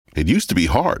It used to be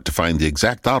hard to find the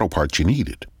exact auto parts you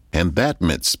needed, and that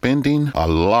meant spending a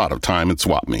lot of time at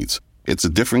swap meets. It's a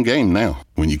different game now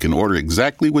when you can order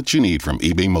exactly what you need from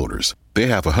eBay Motors. They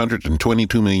have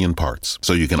 122 million parts,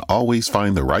 so you can always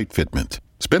find the right fitment.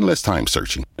 Spend less time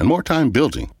searching and more time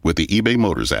building with the eBay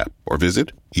Motors app or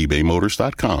visit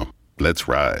ebaymotors.com. Let's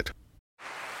ride.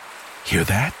 Hear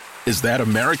that? Is that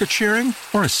America cheering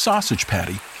or a sausage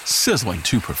patty sizzling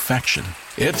to perfection?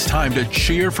 It's time to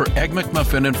cheer for Egg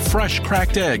McMuffin and fresh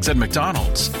cracked eggs at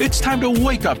McDonald's. It's time to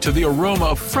wake up to the aroma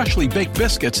of freshly baked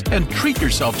biscuits and treat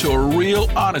yourself to a real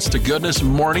honest-to-goodness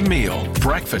morning meal.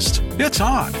 Breakfast, it's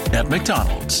on at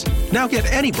McDonald's. Now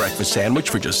get any breakfast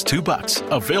sandwich for just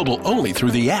 $2. Available only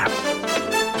through the app.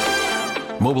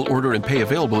 Mobile order and pay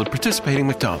available at participating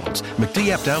McDonald's. McD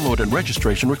app download and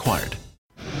registration required.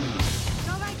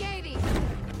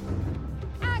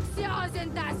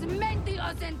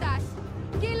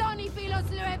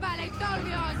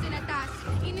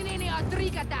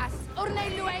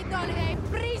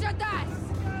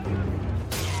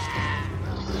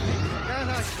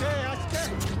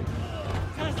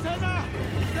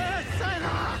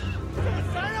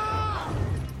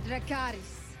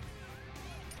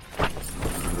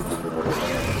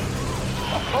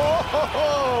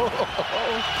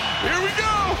 Here we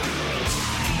go!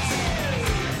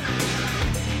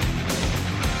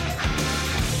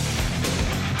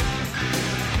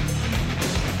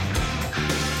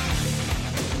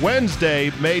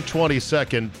 Wednesday, May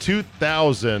 22nd,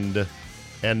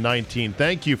 2019.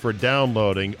 Thank you for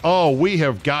downloading. Oh, we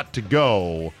have got to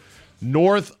go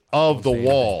north of the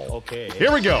wall. Okay.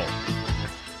 Here we go.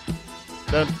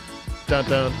 Dun, dun,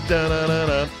 dun, dun, dun, dun,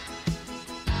 dun.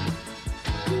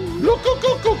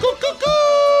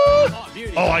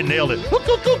 Oh, I nailed it.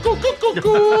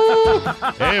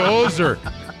 Hey, Ozer.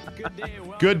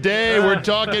 Good day. We're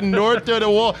talking north of the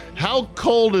wall. How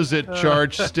cold is it,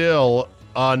 Charge, still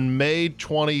on May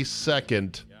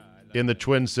 22nd in the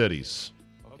Twin Cities?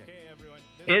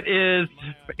 It is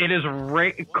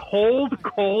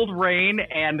cold rain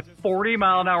and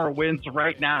 40-mile-an-hour winds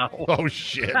right now. Oh,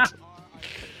 shit.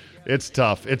 It's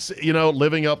tough. It's,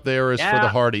 living up there is for the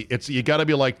hardy. You got to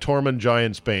be like Tormund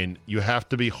Giantsbane. You have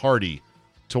to be hardy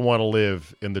to want to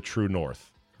live in the true north,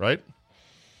 right?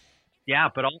 Yeah,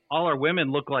 but all our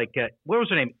women look like, what was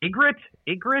her name? Ygritte?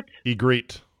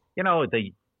 Ygritte.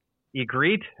 The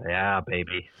Ygritte? Yeah,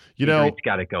 baby. Ygritte's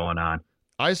got it going on.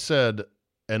 I said,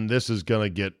 and this is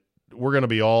going to we're going to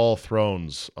be all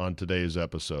thrones on today's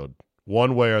episode,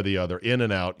 one way or the other, in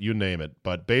and out, you name it.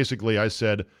 But basically I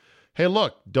said, hey,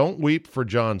 look, don't weep for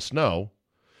Jon Snow.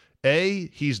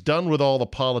 He's done with all the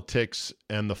politics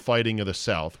and the fighting of the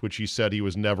South, which he said he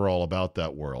was never all about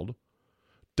that world.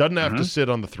 Doesn't have to sit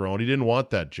on the throne. He didn't want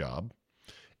that job.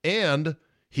 And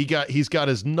he's got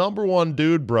his number one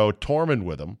dude, bro, Tormund,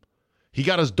 with him. He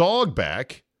got his dog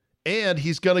back, and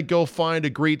he's going to go find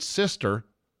Ygritte's sister,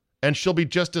 and she'll be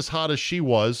just as hot as she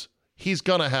was. He's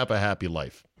going to have a happy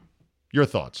life. Your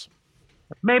thoughts?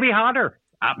 Maybe hotter.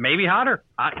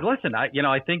 Listen,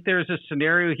 I think there's a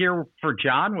scenario here for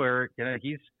John where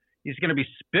he's going to be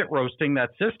spit roasting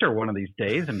that sister one of these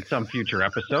days in some future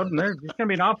episode, and he's going to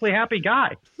be an awfully happy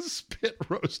guy. Spit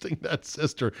roasting that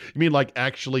sister? You mean like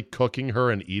actually cooking her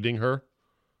and eating her?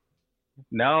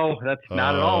 No, that's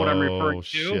not at all what I'm referring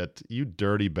to. Oh, shit. You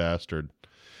dirty bastard.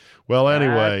 Well,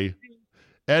 anyway,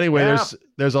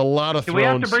 there's a lot of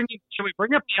thrones. Should we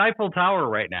bring up the Eiffel Tower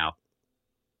right now?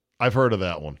 I've heard of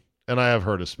that one. And I have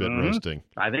heard of spit roasting.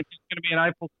 I think it's going to be an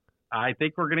Eiffel. I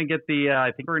think we're going to get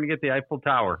the Eiffel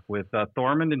Tower with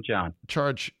Thormund and John.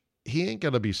 Charge, he ain't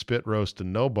going to be spit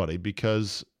roasting nobody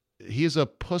because he's a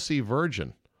pussy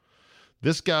virgin.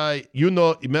 This guy,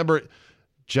 remember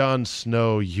Jon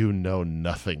Snow, you know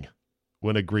nothing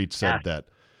when Ygritte said that.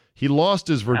 He lost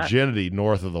his virginity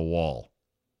north of the wall.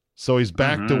 So he's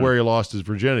back to where he lost his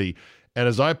virginity. And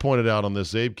as I pointed out on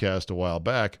this CzabeCast a while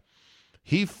back,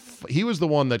 he was the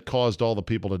one that caused all the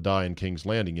people to die in King's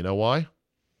Landing. You know why?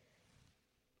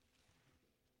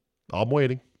 I'm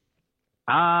waiting.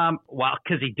 Well,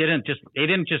 because he didn't just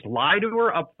lie to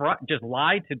her up front, just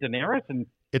lie to Daenerys and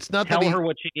tell her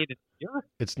what she needed to do.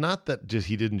 It's not that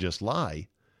he didn't just lie.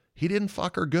 He didn't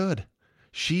fuck her good.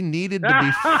 She needed to be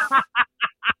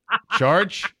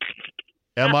Charge?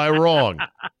 Am I wrong?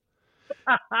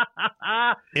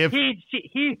 He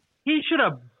should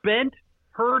have bent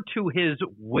her to his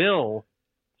will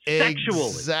sexually.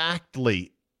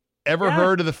 Exactly. Ever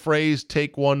heard of the phrase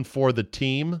 "take one for the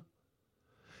team"?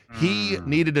 He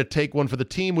needed to take one for the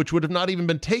team, which would have not even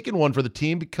been taken one for the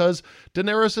team because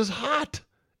Daenerys is hot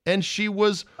and she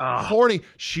was horny.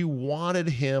 She wanted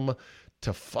him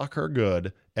to fuck her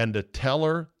good and to tell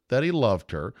her that he loved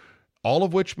her, all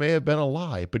of which may have been a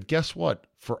lie. But guess what?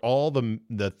 For all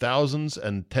the thousands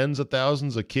and tens of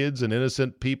thousands of kids and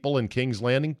innocent people in King's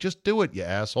Landing, just do it, you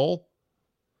asshole.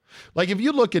 Like, if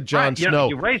you look at Jon Snow,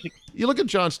 you look at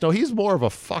Jon Snow, he's more of a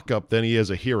fuck-up than he is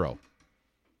a hero.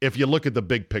 If you look at the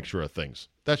big picture of things.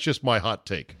 That's just my hot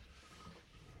take.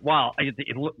 Well,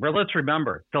 let's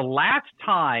remember, the last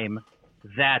time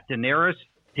that Daenerys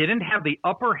didn't have the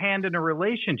upper hand in a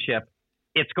relationship,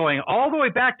 it's going all the way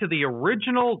back to the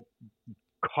original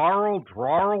Khal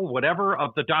Drogo, whatever,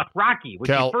 of the Dothraki, when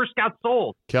he first got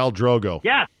sold. Khal Drogo.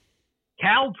 Yes,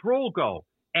 Khal Drogo.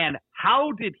 And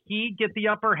how did he get the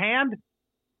upper hand?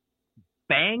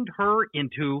 Banged her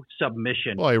into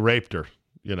submission. Well, he raped her,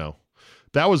 you know.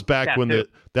 That was back when this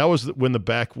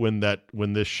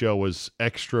show was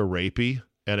extra rapey,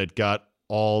 and it got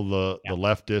all the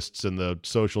leftists and the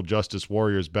social justice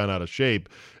warriors bent out of shape,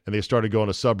 and they started going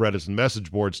to subreddits and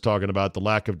message boards talking about the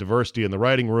lack of diversity in the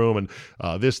writing room and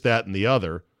this, that, and the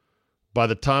other. By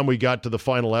the time we got to the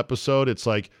final episode, it's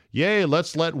like, yay,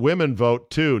 let's let women vote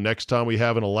too next time we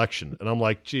have an election. And I'm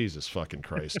like, Jesus fucking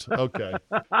Christ. Okay.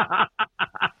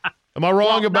 Am I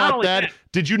wrong about that?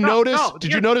 Did you notice?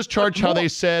 Did you notice, Charge, how they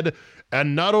said,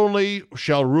 and not only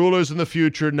shall rulers in the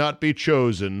future not be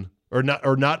chosen or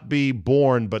not be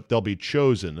born, but they'll be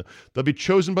chosen. They'll be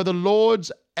chosen by the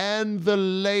lords and the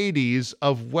ladies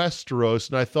of Westeros.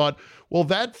 And I thought, well,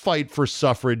 that fight for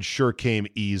suffrage sure came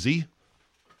easy.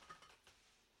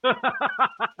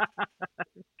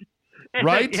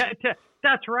 Right?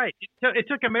 That's right. It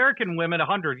took American women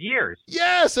 100 years.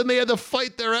 Yes, and they had to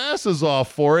fight their asses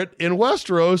off for it. In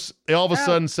Westeros, they all of a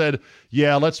sudden said,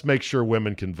 yeah, let's make sure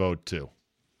women can vote too.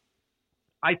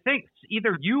 I think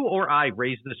either you or I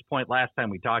raised this point last time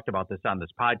we talked about this on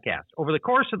this podcast. Over the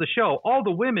course of the show, all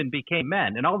the women became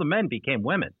men and all the men became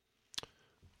women.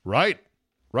 Right.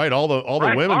 All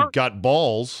the women got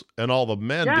balls and all the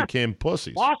men became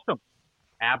pussies. Awesome.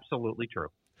 Absolutely true.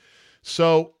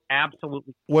 So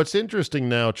absolutely. What's interesting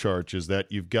now, Church, is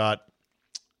that you got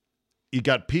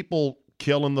people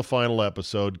killing the final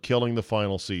episode, killing the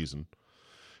final season,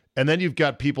 and then you've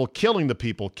got people killing the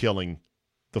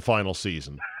final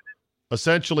season,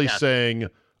 essentially saying,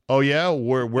 "Oh yeah,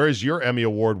 where's your Emmy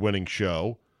Award-winning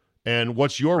show, and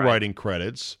what's your writing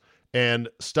credits?" And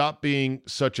stop being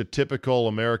such a typical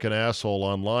American asshole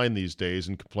online these days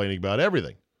and complaining about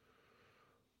everything.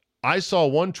 I saw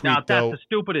one tweet, that's the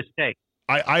stupidest take.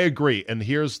 I agree, and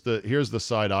here's the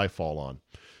side I fall on.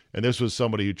 And this was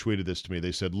somebody who tweeted this to me.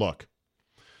 They said, look,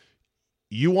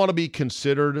 you want to be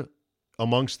considered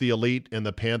amongst the elite in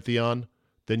the pantheon,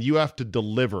 then you have to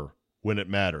deliver when it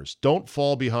matters. Don't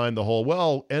fall behind the whole,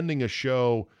 well, ending a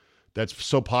show that's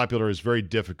so popular is very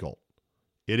difficult.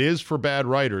 It is for bad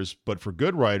writers, but for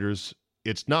good writers,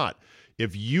 it's not.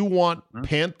 If you want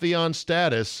pantheon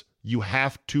status, you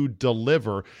have to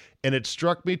deliver. And it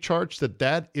struck me, Charch,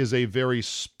 that is a very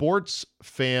sports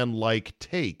fan-like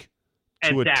take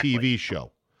to a TV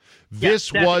show.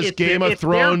 This was Game of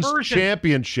Thrones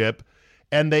championship,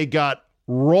 and they got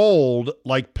rolled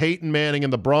like Peyton Manning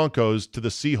and the Broncos to the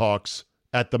Seahawks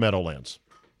at the Meadowlands.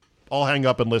 I'll hang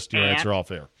up and listen to your answer off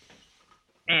air.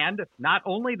 And not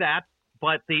only that,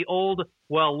 but the old,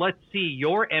 well, let's see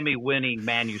your Emmy-winning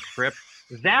manuscript.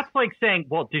 That's like saying,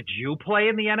 well, did you play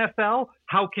in the NFL?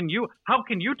 How can you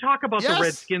talk about the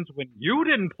Redskins when you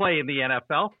didn't play in the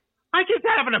NFL? I get to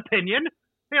have an opinion.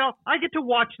 You know, I get to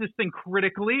watch this thing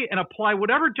critically and apply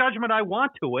whatever judgment I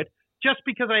want to it. Just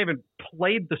because I haven't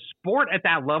played the sport at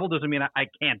that level doesn't mean I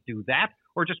can't do that.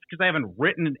 Or just because I haven't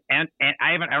written and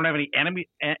I don't have any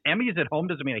Emmys at home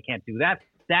doesn't mean I can't do that.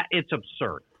 That it's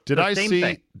absurd. Did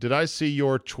I see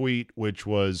your tweet, which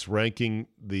was ranking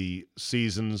the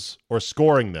seasons or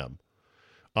scoring them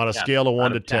on a scale of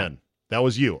 1 to 10? That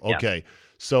was you. Okay. Yes.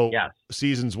 So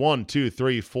seasons 1, 2,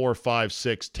 3, 4, 5,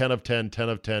 6, 10 of 10, 10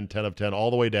 of 10, 10 of 10, all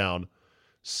the way down.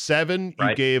 7,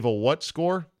 you gave a what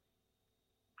score?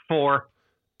 4.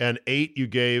 And 8, you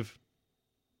gave?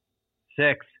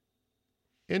 6.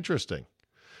 Interesting.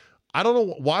 I don't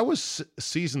know, why was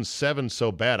season 7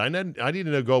 so bad? I need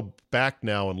to go back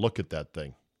now and look at that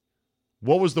thing.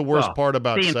 What was the worst part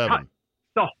about 7?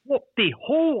 The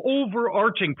whole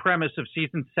overarching premise of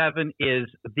season 7 is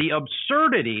the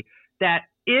absurdity that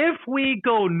if we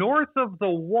go north of the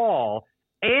wall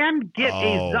and get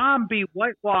a zombie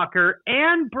White Walker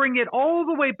and bring it all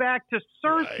the way back to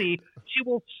Cersei, she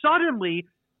will suddenly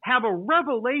have a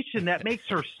revelation that makes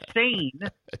her sane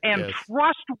and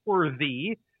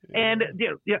trustworthy. And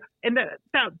the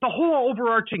whole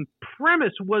overarching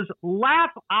premise was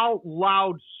laugh out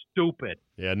loud stupid.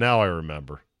 Yeah, now I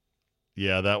remember.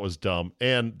 Yeah, that was dumb.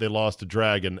 And they lost a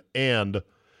dragon, and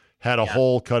had a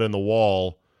hole cut in the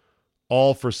wall,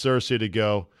 all for Cersei to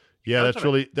go, yeah, that's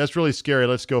really scary.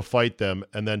 Let's go fight them.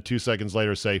 And then 2 seconds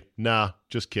later say, nah,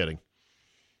 just kidding.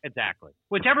 Exactly.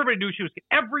 Which everybody knew she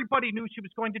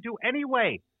was going to do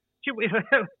anyway.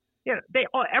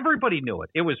 Everybody knew it.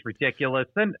 It was ridiculous.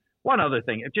 Then one other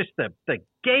thing, just the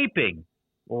gaping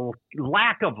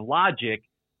lack of logic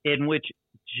in which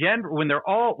when they're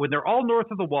all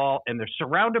north of the wall and they're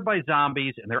surrounded by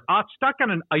zombies and they're stuck on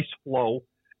an ice floe,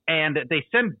 and they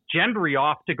send Gendry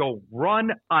off to go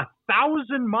run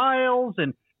 1,000 miles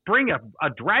and bring a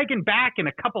dragon back in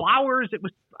a couple hours. It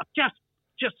was just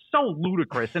so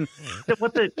ludicrous. And that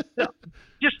was the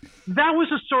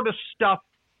sort of stuff,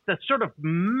 the sort of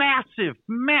massive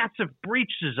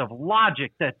breaches of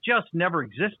logic that just never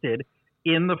existed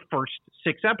in the first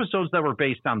 6 episodes that were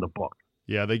based on the book.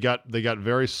 Yeah, they got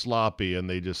very sloppy, and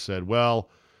they just said, well,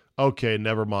 okay,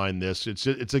 never mind this.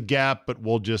 It's a gap, but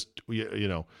we'll just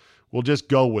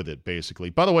go with it, basically.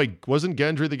 By the way, wasn't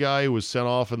Gendry the guy who was sent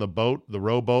off in the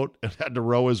rowboat, and had to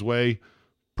row his way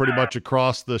pretty much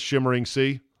across the shimmering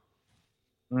sea?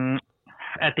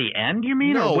 At the end, you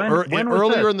mean? No, or when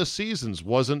earlier in the seasons,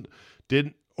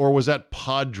 or was that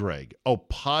Padraig? Oh,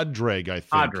 Padraig, I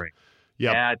think. Padraig.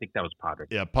 Yeah, I think that was Padraig.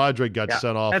 Yeah, Padraig got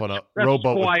sent off on a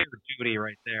rowboat. That's Squire duty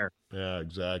right there. Yeah,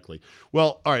 exactly.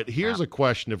 Well, all right, here's a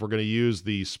question if we're going to use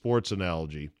the sports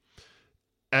analogy.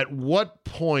 At what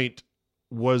point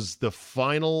was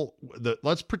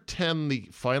let's pretend the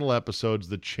final episode's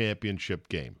the championship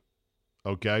game,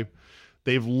 okay?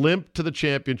 They've limped to the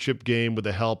championship game with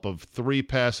the help of 3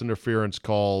 pass interference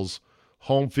calls,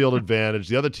 home field advantage.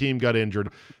 The other team got injured.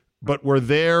 But we're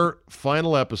there,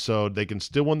 final episode. They can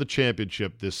still win the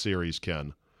championship, this series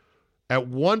can. At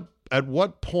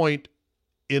what point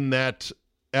in that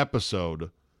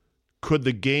episode could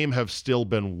the game have still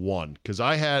been won? Because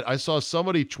I saw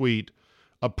somebody tweet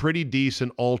a pretty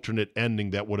decent alternate ending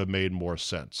that would have made more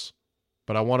sense.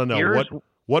 But I want to know,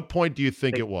 what point do you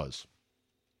think it was?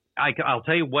 I'll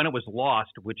tell you when it was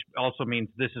lost, which also means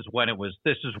this is when you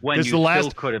still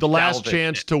could have the last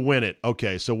chance to win it.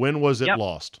 Okay, so when was it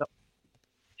lost?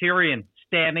 Tyrion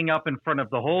standing up in front of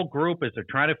the whole group as they're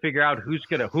trying to figure out who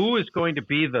is going to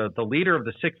be the leader of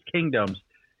the 6 kingdoms,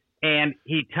 and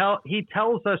he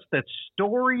tells us that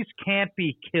stories can't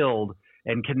be killed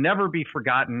and can never be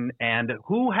forgotten, and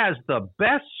who has the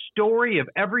best story of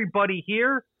everybody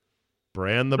here?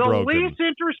 Bran the Broken. The least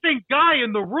interesting guy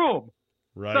in the room.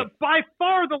 Right. By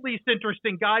far the least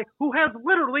interesting guy who has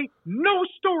literally no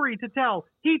story to tell.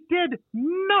 He did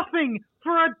nothing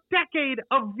for a decade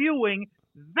of viewing.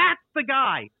 That's the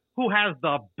guy who has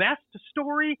the best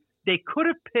story. They could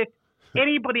have picked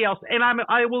anybody else, and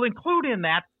I will include in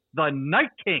that the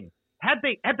Night King. Had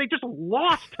they just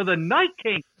lost to the Night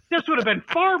King, this would have been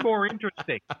far more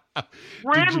interesting.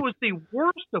 Bran was the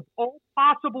worst of all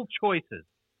possible choices.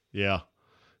 Yeah.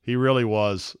 He really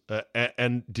was.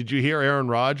 And did you hear Aaron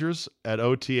Rodgers at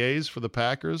OTAs for the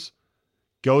Packers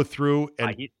go through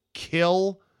and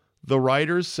kill the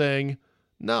writers saying,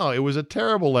 no, it was a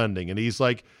terrible ending. And he's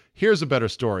like, here's a better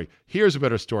story. Here's a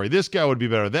better story. This guy would be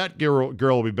better. That girl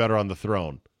will be better on the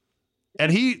throne.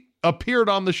 And he appeared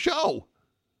on the show.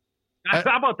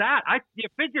 How about that? You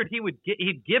figured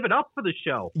he'd give it up for the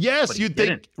show. Yes, you'd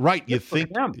think. Right, you think.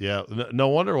 Yeah, no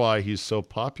wonder why he's so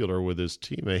popular with his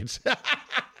teammates.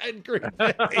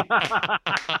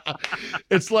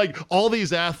 It's like all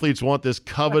these athletes want this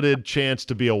coveted chance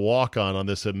to be a walk-on on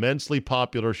this immensely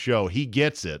popular show. He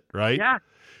gets it, right? Yeah.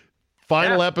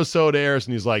 Final episode airs,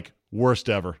 and he's like, worst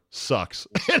ever. Sucks.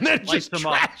 And then just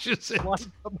trashes it.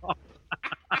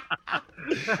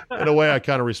 In a way, I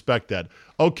kind of respect that.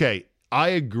 Okay, I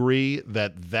agree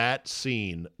that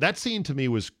scene to me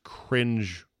was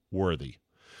cringe-worthy.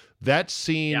 That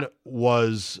scene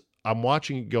was, I'm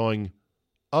watching it going,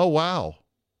 oh, wow,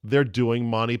 they're doing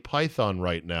Monty Python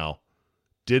right now.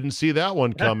 Didn't see that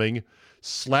one coming.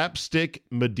 Slapstick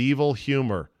medieval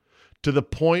humor to the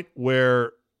point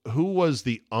where who was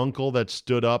the uncle that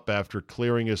stood up after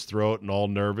clearing his throat and all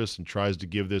nervous and tries to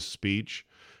give this speech?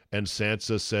 And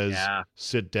Sansa says,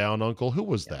 sit down, uncle. Who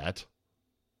was that?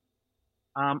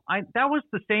 That was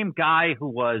the same guy who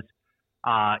was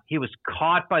he was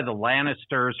caught by the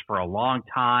Lannisters for a long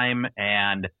time,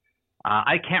 and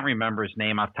I can't remember his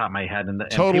name off the top of my head. And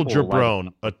total jabron,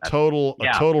 a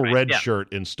total red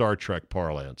shirt in Star Trek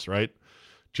parlance, right?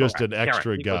 Just an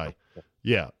extra guy.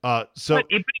 Yeah. But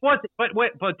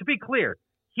to be clear,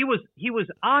 he was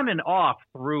on and off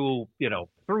through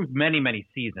many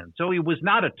seasons, so he was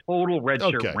not a total red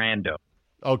shirt rando.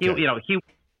 Okay.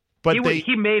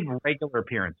 He made regular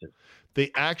appearances. They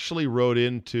actually wrote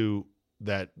into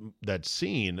that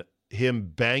scene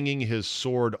him banging his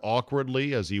sword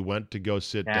awkwardly as he went to go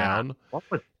sit down. What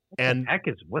the heck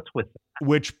what's with that?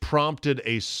 Which prompted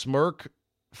a smirk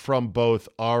from both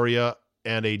Arya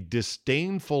and a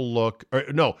disdainful look,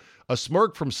 a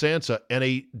smirk from Sansa and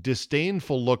a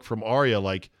disdainful look from Arya,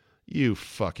 like, you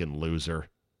fucking loser.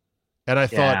 And I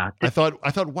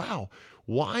thought, wow,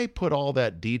 why put all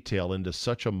that detail into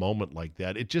such a moment like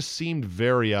that? It just seemed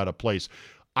very out of place.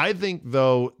 I think,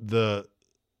 though, the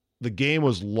game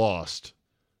was lost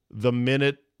the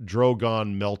minute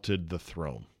Drogon melted the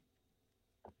throne.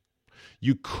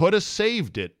 You could have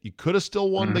saved it. You could have still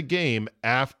won the game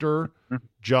after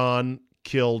Jon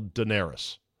killed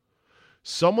Daenerys.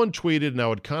 Someone tweeted, and I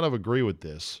would kind of agree with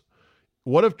this,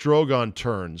 what if Drogon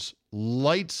turns,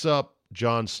 lights up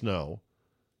Jon Snow,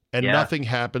 and nothing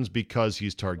happens because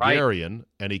he's Targaryen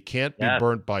and he can't be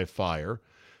burnt by fire?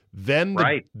 Then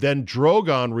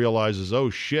Drogon realizes, oh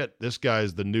shit, this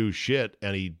guy's the new shit,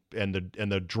 and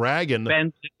the dragon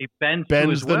bends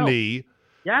the knee.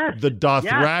 Yes. The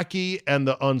Dothraki and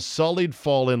the Unsullied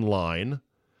fall in line.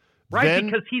 Right,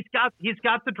 because he's got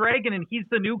the dragon and he's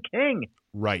the new king.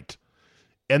 Right.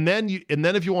 And then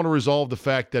if you want to resolve the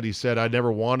fact that he said, I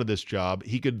never wanted this job,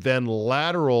 he could then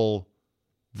lateral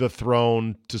the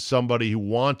throne to somebody who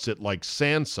wants it, like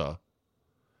Sansa,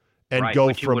 and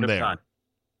go from there. Done.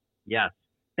 Yes.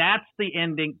 That's the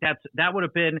ending. That would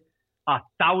have been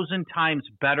 1,000 times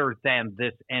better than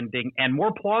this ending and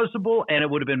more plausible, and it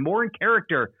would have been more in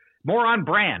character, more on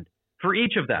brand for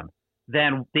each of them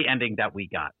than the ending that we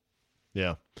got.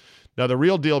 Yeah. Now, the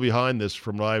real deal behind this,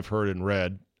 from what I've heard and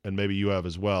read, and maybe you have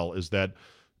as well, is that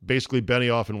basically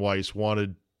Benioff and Weiss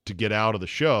wanted to get out of the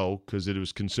show because it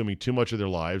was consuming too much of their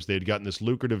lives. They had gotten this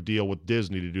lucrative deal with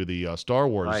Disney to do the Star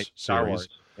Wars series. Star Wars.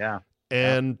 Yeah.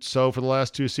 And so for the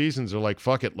last 2 seasons, they're like,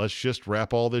 fuck it, let's just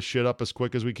wrap all this shit up as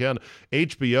quick as we can.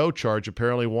 HBO Charge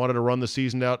apparently wanted to run the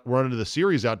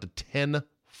series out to 10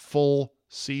 full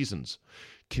seasons.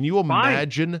 Can you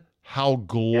imagine how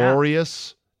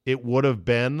glorious it would have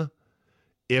been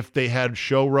if they had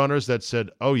showrunners that said,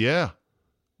 oh yeah,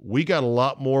 we got a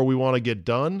lot more we want to get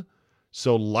done,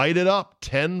 so light it up,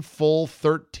 10 full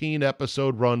 13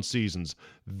 episode run seasons.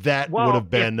 That would have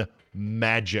been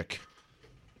magic.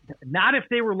 Not if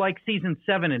they were like season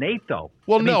 7 and 8, though.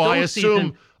 Well, I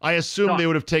assume they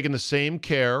would have taken the same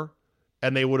care,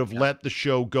 and they would have let the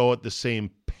show go at the same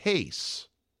pace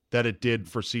that it did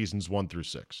for seasons 1 through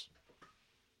 6.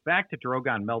 Back to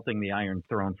Drogon melting the Iron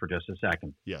Throne for just a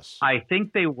second. Yes, I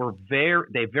think they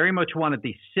very much wanted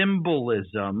the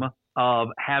symbolism of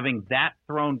having that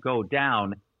throne go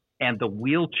down and the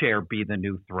wheelchair be the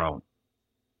new throne,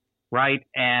 right?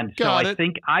 And so I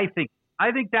think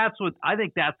that's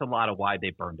a lot of why they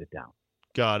burned it down.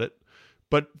 Got it.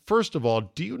 But first of all,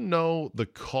 do you know the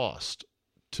cost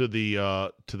to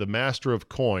the Master of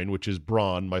Coin, which is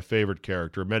Bronn, my favorite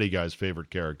character, many guys' favorite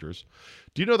characters?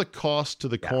 Do you know the cost to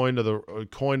the coin of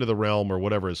the realm, or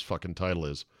whatever his fucking title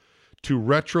is, to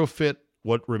retrofit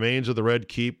what remains of the Red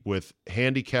Keep with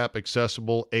handicap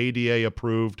accessible, ADA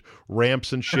approved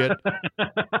ramps and shit?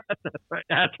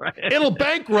 That's right. It'll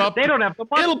bankrupt. They don't have the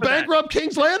money. It'll bankrupt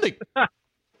King's Landing.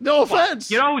 No offense.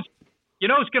 You know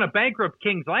who's going to bankrupt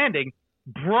King's Landing?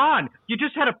 Bronn. You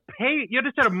just had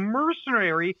a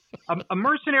mercenary, a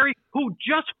mercenary who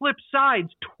just flipped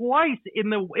sides twice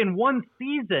in one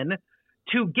season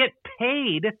to get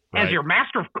paid as your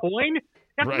Master of Coin.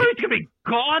 That dude's going to be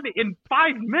gone in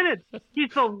 5 minutes.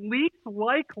 He's the least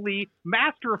likely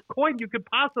Master of Coin you could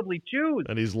possibly choose.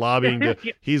 And he's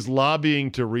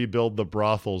lobbying to rebuild the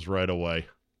brothels right away.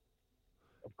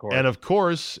 Of course. And of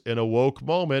course, in a woke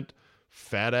moment,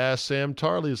 fat ass Sam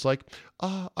Tarly is like,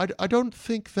 I don't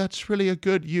think that's really a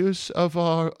good use of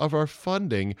our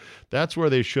funding. That's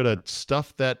where they should have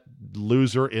stuffed that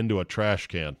loser into a trash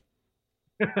can.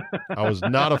 I was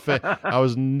not a fan. I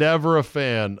was never a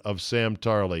fan of Sam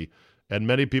Tarly, and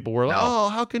many people were like, "Oh,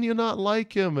 how can you not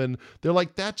like him?" And they're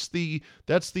like, "That's the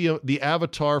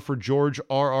avatar for George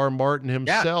R.R. Martin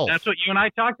himself." Yeah, that's what you and I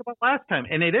talked about last time,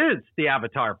 and it is the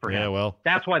avatar for him. Yeah, well,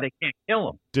 that's why they can't kill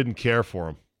him. Didn't care for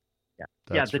him.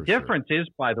 Yeah, the difference is,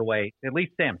 by the way, at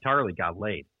least Sam Tarly got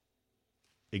laid.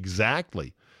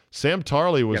 Exactly. Sam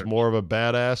Tarly was more of a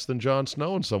badass than Jon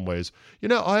Snow in some ways.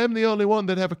 I am the only one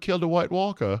that ever killed a White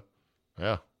Walker.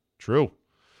 Yeah, true.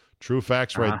 True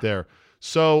facts right there.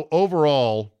 So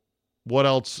overall, what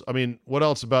else? I mean, what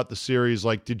else about the series?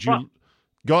 Like,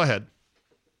 go ahead.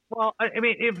 Well, I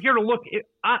mean, if you're to look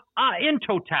in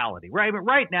totality, right? I mean,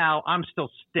 right now, I'm still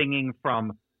stinging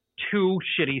from 2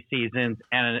 shitty seasons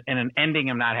and an ending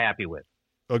I'm not happy with.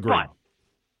 Agreed. But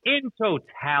in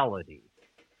totality,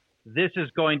 this is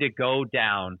going to go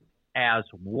down as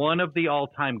one of the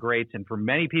all-time greats. And for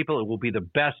many people, it will be the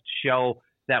best show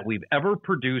that we've ever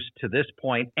produced to this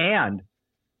point, and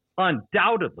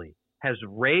undoubtedly has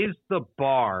raised the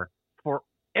bar for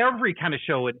every kind of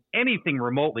show and anything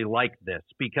remotely like this.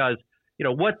 Because,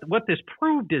 what this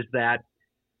proved is that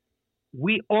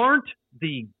we aren't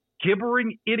the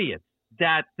gibbering idiots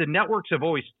that the networks have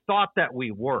always thought that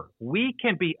we were. We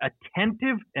can be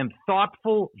attentive and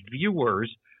thoughtful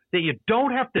viewers that you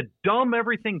don't have to dumb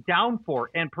everything down for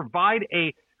and provide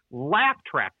a laugh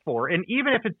track for. And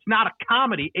even if it's not a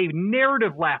comedy, a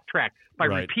narrative laugh track by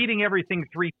repeating everything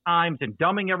 3 times and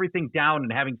dumbing everything down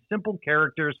and having simple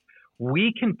characters.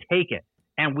 We can take it,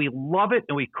 and we love it,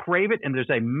 and we crave it. And there's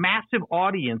a massive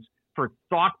audience for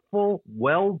thoughtful,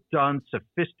 well-done,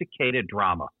 sophisticated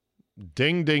drama.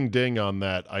 Ding, ding, ding on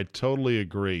that. I totally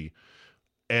agree.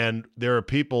 And there are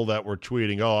people that were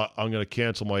tweeting, I'm going to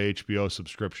cancel my HBO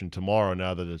subscription tomorrow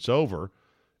now that it's over.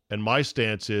 And my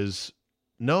stance is,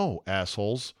 no,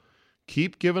 assholes.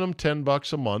 Keep giving them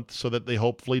 $10 a month so that they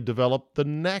hopefully develop the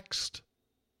next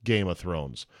Game of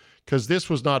Thrones. Because this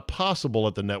was not possible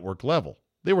at the network level.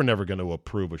 They were never going to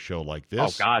approve a show like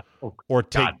this. Or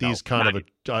take these kind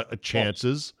of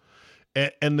chances.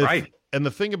 And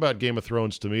the thing about Game of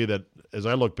Thrones to me, that as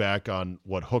I look back on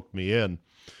what hooked me in,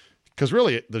 because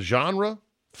really the genre,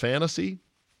 fantasy,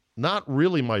 not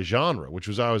really my genre, which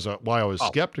was why I was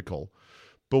skeptical.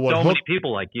 But what many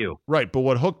people like you. Right, but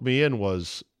what hooked me in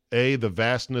was A, the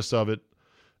vastness of it,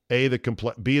 B,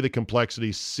 the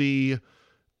complexity, C,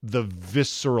 the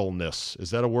visceralness. Is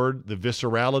that a word? The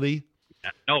viscerality?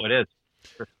 No, it is.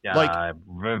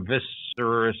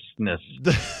 Viscerousness.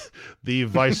 The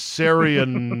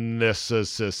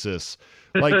viscerianness.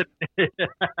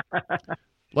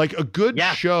 Like a good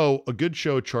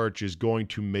show, Charge, is going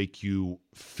to make you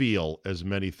feel as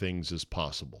many things as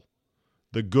possible.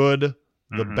 The good,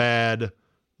 the bad,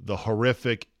 the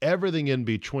horrific, everything in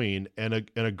between. And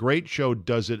a great show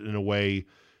does it in a way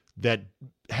that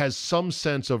has some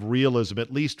sense of realism,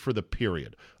 at least for the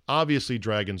period. Obviously,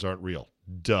 dragons aren't real.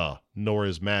 Duh. Nor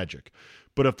is magic.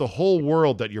 But if the whole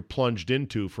world that you're plunged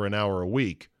into for an hour a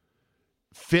week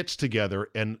fits together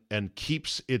and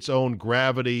keeps its own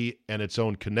gravity and its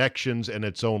own connections and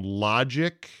its own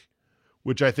logic,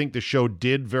 which I think the show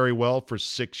did very well for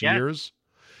 6 years,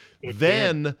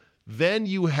 then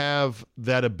you have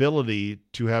that ability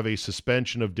to have a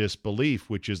suspension of disbelief,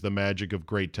 which is the magic of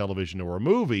great television or a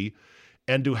movie,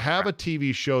 and to have a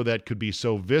TV show that could be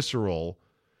so visceral,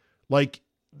 like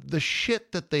the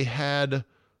shit that they had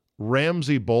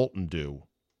Ramsay Bolton do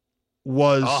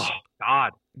was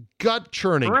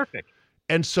gut-churning. Terrific.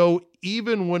 And so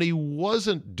even when he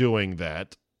wasn't doing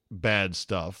that bad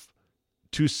stuff,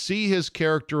 to see his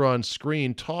character on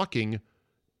screen talking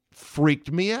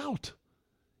freaked me out.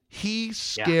 He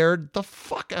scared the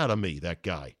fuck out of me, that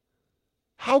guy.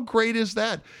 How great is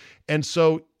that? And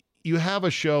so you have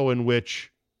a show in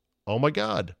which, oh my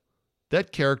God,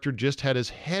 that character just had his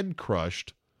head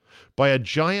crushed by a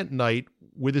giant knight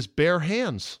with his bare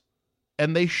hands.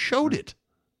 And they showed it.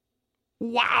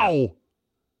 Wow.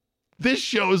 This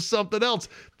show is something else.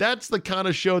 That's the kind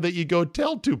of show that you go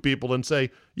tell two people and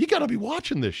say, you got to be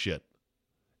watching this shit.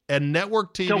 And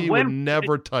network TV would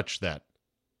never touch that.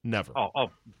 Never.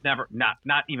 Never. Not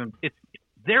even. It's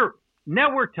their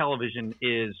network television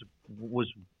was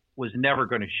never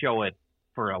going to show it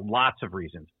for lots of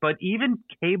reasons. But even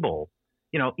cable,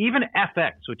 even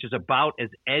FX, which is about as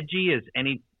edgy as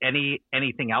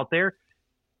anything out there,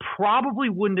 probably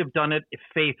wouldn't have done it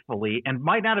faithfully and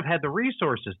might not have had the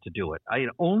resources to do it.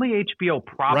 Only HBO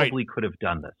probably could have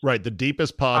done this. Right. The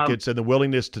deepest pockets and the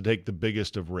willingness to take the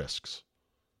biggest of risks.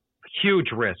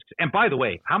 Huge risks. And by the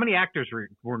way, how many actors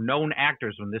were known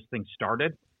actors when this thing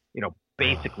started?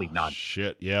 Basically none.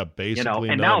 Shit. Yeah. Basically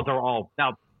and none.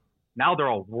 now they're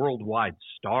all worldwide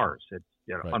stars. It's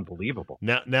unbelievable.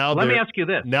 Now let me ask you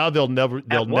this. Now they'll never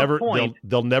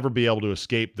be able to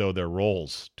escape though their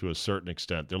roles to a certain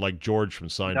extent. They're like George from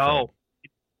Seinfeld. No.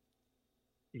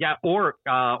 Yeah, or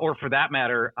for that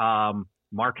matter,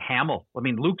 Mark Hamill. I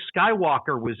mean, Luke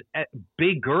Skywalker was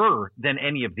bigger than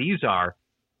any of these are,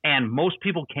 and most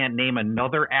people can't name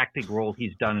another acting role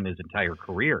he's done in his entire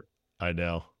career. I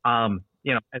know.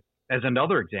 As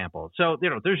another example. So,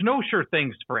 there's no sure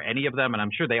things for any of them, and I'm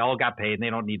sure they all got paid and they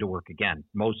don't need to work again,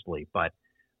 mostly. But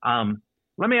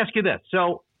let me ask you this.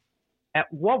 So,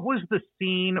 what was the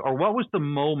scene or what was the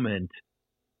moment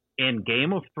in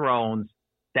Game of Thrones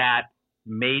that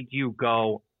made you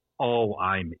go, oh,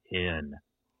 I'm in?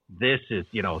 This is,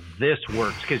 this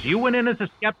works. Because you went in as a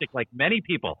skeptic, like many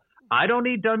people. I don't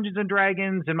need Dungeons and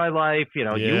Dragons in my life. You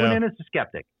went in as a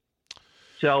skeptic.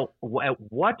 So at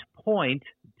what point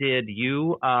did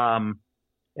you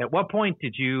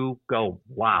go,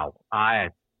 wow,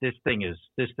 this thing's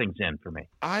in for me?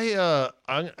 I'm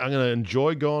going to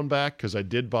enjoy going back because I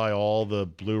did buy all the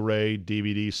Blu-ray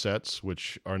DVD sets,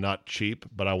 which are not cheap,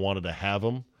 but I wanted to have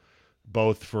them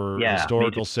both for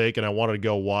historical sake, and I wanted to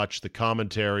go watch the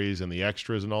commentaries and the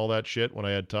extras and all that shit when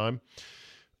I had time.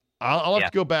 I'll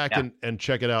have to go back and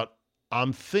check it out.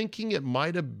 I'm thinking it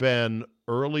might have been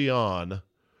early on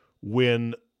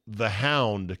when the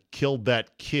Hound killed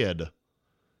that kid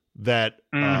that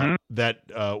I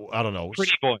don't know,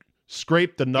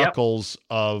 scraped the knuckles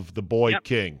of the boy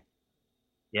king.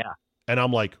 Yeah. And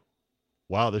I'm like,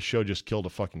 wow, this show just killed a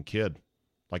fucking kid.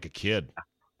 Like a kid.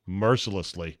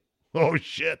 Mercilessly. Oh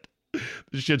shit.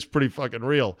 This shit's pretty fucking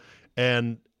real.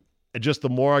 And just the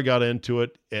more I got into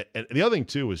it, and the other thing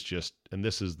too was just, and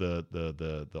this is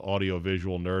the audio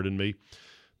visual nerd in me,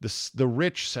 the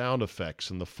rich sound effects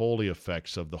and the Foley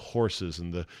effects of the horses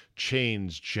and the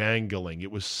chains jangling.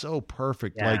 It was so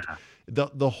perfect. Yeah. Like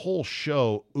the whole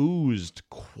show oozed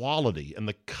quality, and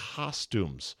the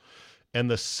costumes and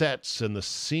the sets and the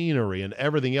scenery and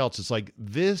everything else. It's like,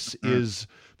 this is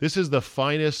the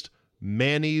finest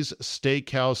Manny's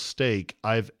Steakhouse steak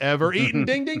I've ever eaten.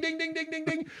 Ding, ding, ding, ding, ding, ding,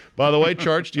 ding. By the way,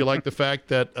 Charge, do you like the fact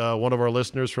that one of our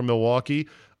listeners from Milwaukee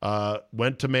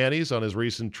went to Manny's on his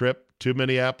recent trip to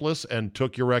Minneapolis and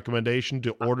took your recommendation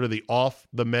to order the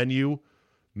off-the-menu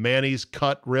Manny's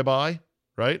cut ribeye,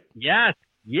 right? Yes.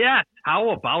 How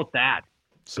about that?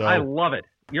 So I love it.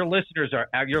 Your listeners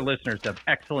have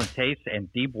excellent taste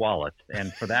and deep wallets,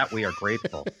 and for that we are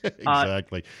grateful.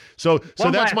 Exactly. So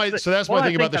that's my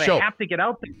thing about the show. I have to get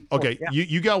out there. Okay,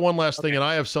 you got one last thing, and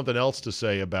I have something else to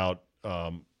say about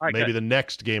maybe the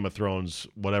next Game of Thrones,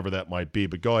 whatever that might be.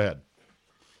 But go ahead.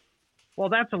 Well,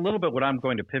 that's a little bit what I'm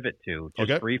going to pivot to,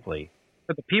 just briefly.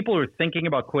 For the people who are thinking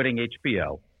about quitting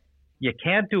HBO, you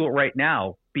can't do it right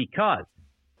now because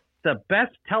the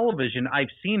best television I've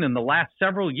seen in the last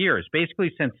several years,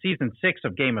 basically since season 6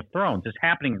 of Game of Thrones, is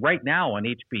happening right now on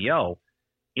HBO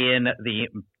in the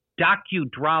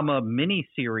docudrama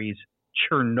miniseries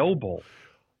Chernobyl.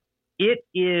 It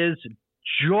is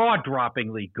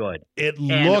jaw-droppingly good. It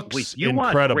looks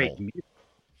incredible.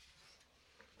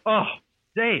 Oh,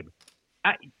 Dave,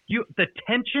 the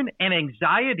tension and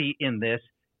anxiety in this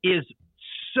is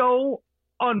so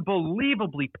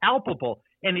unbelievably palpable.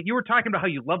 And if you were talking about how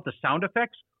you love the sound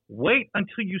effects, wait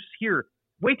till you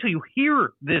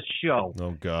hear this show.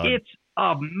 Oh God. It's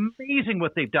amazing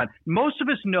what they've done. Most of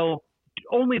us know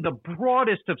only the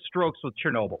broadest of strokes with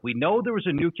Chernobyl. We know there was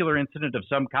a nuclear incident of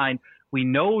some kind. We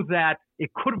know that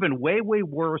it could have been way, way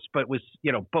worse, but was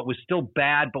still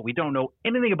bad, but we don't know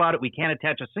anything about it. We can't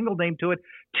attach a single name to it.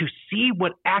 To see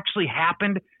what actually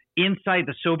happened inside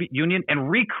the Soviet Union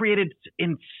and recreated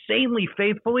insanely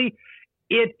faithfully,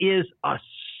 it is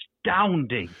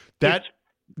astounding. That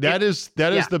is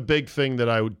the big thing that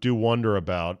I do wonder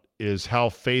about, is how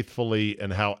faithfully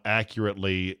and how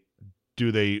accurately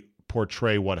do they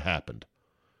portray what happened.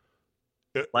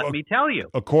 Let me tell you.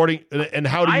 And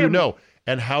how do you know?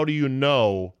 And how do you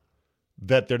know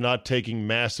that they're not taking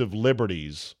massive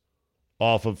liberties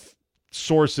off of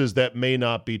sources that may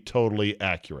not be totally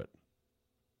accurate?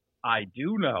 I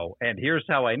do know, and here's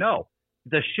how I know.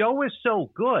 The show is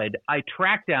so good, I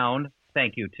tracked down,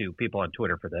 thank you to people on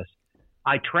Twitter for this,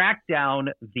 I tracked down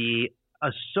the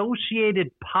associated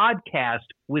podcast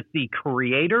with the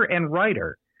creator and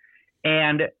writer.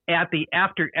 And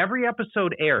after every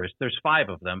episode airs, there's 5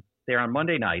 of them, they're on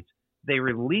Monday nights, they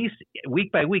release,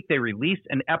 week by week, they release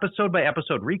an episode by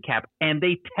episode recap, and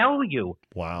they tell you,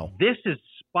 wow, this is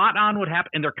spot on what happened,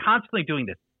 and they're constantly doing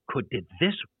this. Did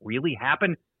this really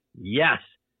happen? Yes.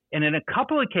 And in a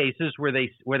couple of cases where they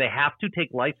have to take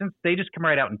license, they just come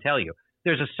right out and tell you.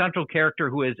 There's a central character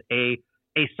who is a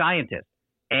scientist,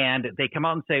 and they come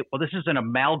out and say, well, this is an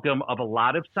amalgam of a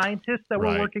lot of scientists that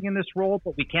were working in this role,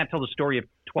 but we can't tell the story of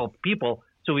 12 people,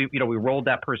 so we rolled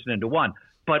that person into one.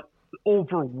 But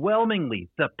overwhelmingly,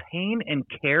 the pain and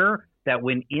care that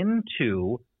went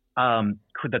into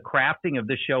the crafting of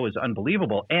this show is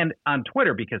unbelievable. And on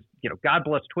Twitter, because, God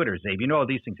bless Twitter, Zabe,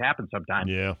 these things happen sometimes.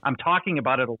 Yeah. I'm talking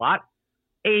about it a lot.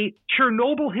 A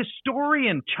Chernobyl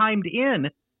historian chimed in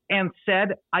and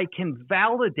said, I can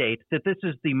validate that this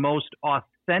is the most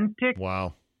authentic,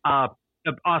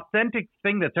 authentic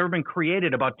thing that's ever been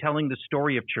created about telling the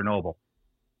story of Chernobyl.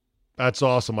 That's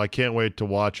awesome. I can't wait to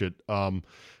watch it.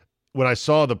 When I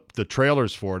saw the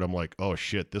trailers for it, I'm like, oh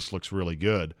shit, this looks really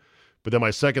good. But then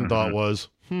my second thought was,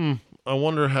 I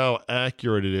wonder how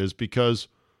accurate it is, because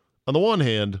on the one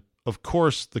hand, of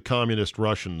course, the communist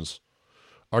Russians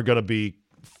are going to be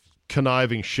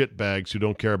conniving shitbags who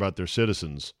don't care about their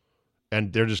citizens,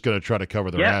 and they're just going to try to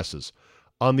cover their asses.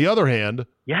 On the other hand,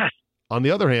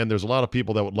 there's a lot of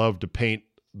people that would love to paint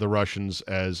the Russians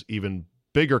as even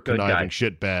bigger conniving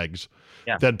shitbags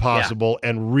than possible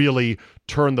and really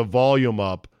turn the volume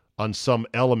up on some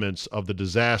elements of the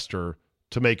disaster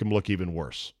to make them look even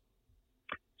worse.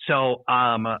 So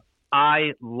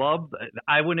I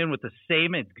went in with the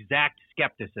same exact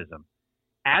skepticism.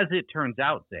 As it turns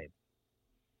out, Zabe,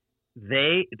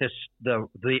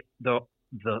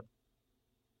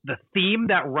 the theme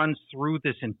that runs through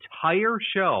this entire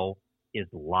show is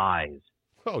lies.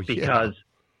 Oh, because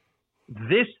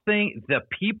this thing, the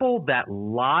people that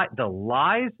lie, the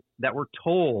lies that were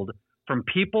told from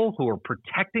people who are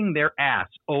protecting their ass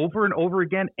over and over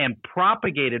again and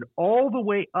propagated all the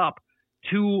way up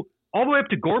to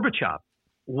Gorbachev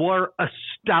were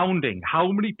astounding.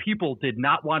 How many people did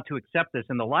not want to accept this,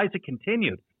 and the lies that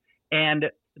continued. And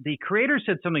the creator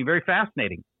said something very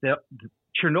fascinating.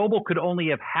 Chernobyl could only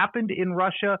have happened in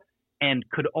Russia and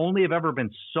could only have ever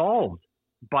been solved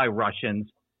by Russians,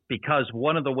 because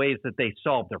one of the ways that they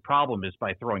solved their problem is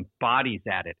by throwing bodies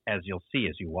at it, as you'll see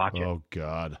as you watch it. Oh,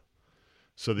 God.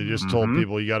 So they just told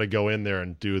people, you got to go in there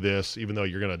and do this, even though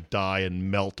you're going to die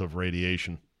and melt of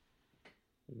radiation.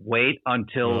 Wait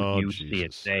until you see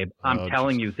it, Zabe. I'm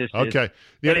telling you, this is okay.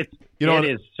 It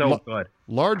is so good.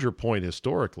 Larger point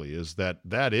historically is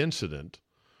that incident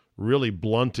really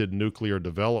blunted nuclear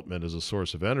development as a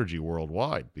source of energy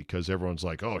worldwide, because everyone's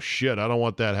like, oh, shit, I don't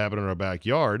want that happening in our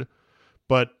backyard.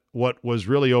 But what was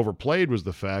really overplayed was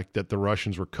the fact that the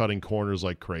Russians were cutting corners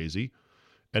like crazy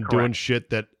and doing shit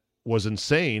that was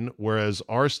insane, whereas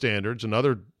our standards and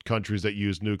other countries that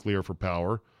use nuclear for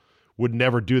power would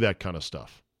never do that kind of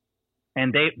stuff.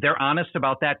 And they're honest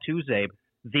about that too, Zabe.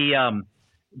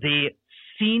 The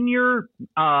senior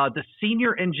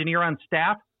engineer on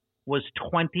staff was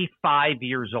 25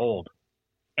 years old,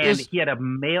 and he had a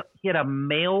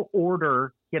mail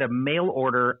order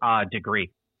degree.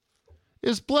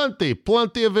 Is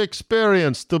plenty of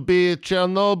experience to be a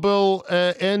Chernobyl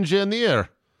engineer.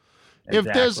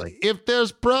 Exactly. If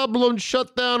there's problem,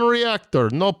 shut down reactor.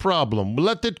 No problem.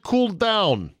 Let it cool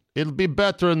down. It'll be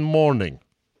better in the morning.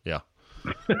 Yeah.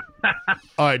 All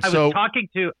right. I was talking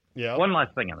to one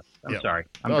last thing on this. I'm sorry.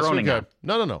 I'm droning on.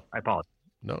 No. I apologize.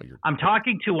 No, I'm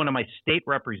talking to one of my state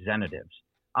representatives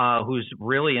who's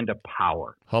really into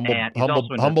power.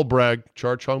 Humble brag.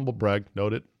 Charge humble brag.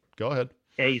 Note it. Go ahead.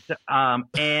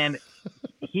 And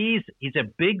he's a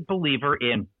big believer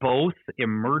in both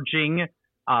emerging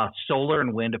solar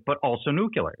and wind, but also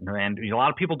nuclear. And a lot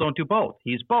of people don't do both.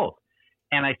 He's both.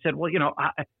 And I said, well,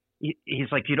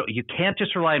 he's like, you can't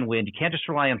just rely on wind. You can't just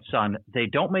rely on sun. They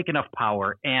don't make enough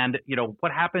power. And,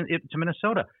 what happens to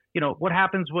Minnesota? What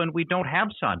happens when we don't have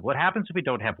sun? What happens if we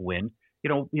don't have wind?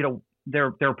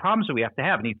 There are problems that we have to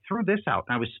have. And he threw this out,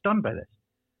 and I was stunned by this.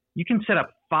 You can set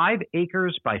up 5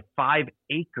 acres by 5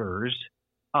 acres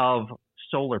of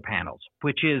solar panels,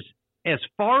 which is, as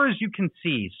far as you can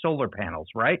see, solar panels,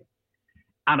 right?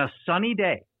 On a sunny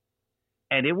day.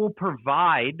 And it will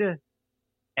provide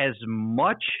as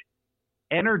much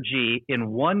energy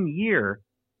in 1 year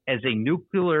as a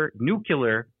nuclear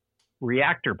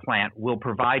reactor plant will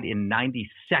provide in 90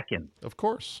 seconds. Of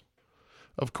course.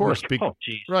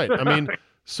 Right. I mean,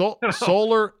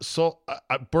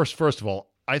 First of all,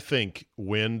 I think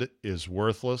wind is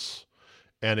worthless,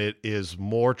 and it is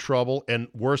more trouble and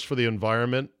worse for the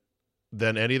environment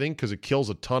than anything, because it kills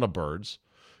a ton of birds.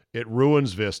 It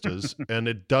ruins vistas, and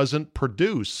it doesn't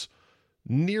produce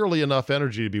nearly enough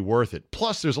energy to be worth it.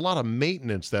 Plus, there's a lot of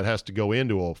maintenance that has to go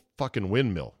into a fucking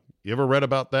windmill. You ever read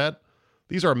about that?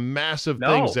 These are massive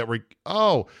things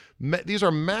that these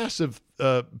are massive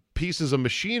pieces of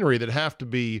machinery that have to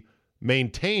be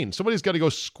maintained. Somebody's got to go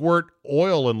squirt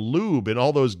oil and lube in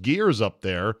all those gears up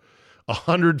there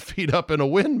 100 feet up in a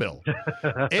windmill.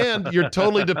 And you're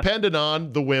totally dependent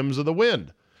on the whims of the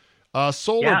wind.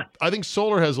 Solar, I think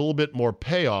solar has a little bit more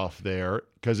payoff there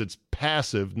because it's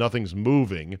passive. Nothing's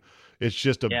moving. It's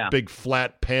just a big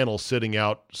flat panel sitting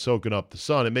out, soaking up the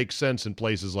sun. It makes sense in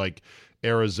places like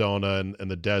Arizona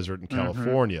and the desert in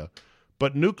California.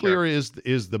 But nuclear is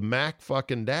the Mac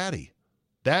fucking daddy.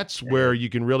 That's where you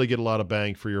can really get a lot of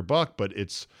bang for your buck. But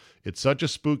it's such a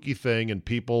spooky thing, and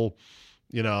people,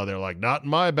 they're like, not in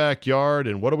my backyard,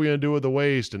 and what are we going to do with the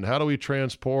waste, and how do we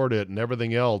transport it, and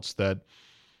everything else. That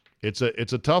it's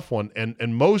a tough one,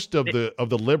 and most of the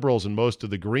liberals and most of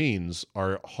the Greens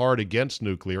are hard against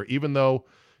nuclear, even though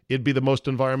it'd be the most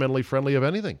environmentally friendly of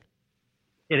anything.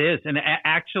 It is, and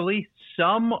actually,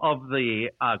 some of the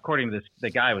according to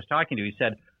the guy I was talking to, he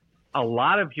said a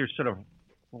lot of your sort of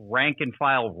rank and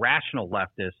file rational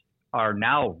leftists are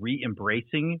now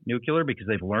re-embracing nuclear because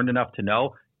they've learned enough to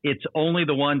know. It's only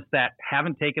the ones that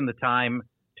haven't taken the time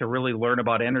to really learn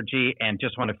about energy and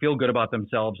just want to feel good about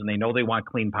themselves, and they know they want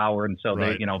clean power, and so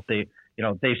right.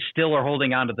 they still are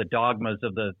holding on to the dogmas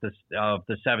of the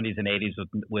 70s and 80s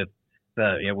with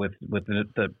the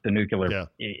nuclear,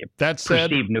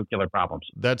 perceived nuclear problems.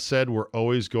 That said, we're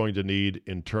always going to need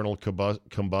internal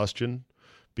combustion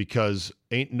because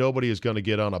ain't nobody is going to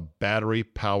get on a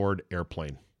battery-powered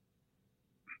airplane.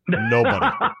 Nobody.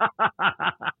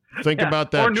 Think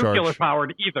about that, or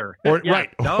nuclear-powered either. Right.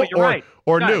 No, you're right.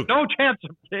 Or nuke. No chance.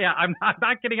 I'm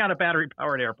not getting on a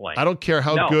battery-powered airplane. I don't care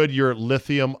how good your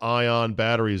lithium-ion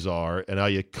batteries are and how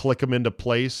you click them into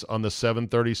place on the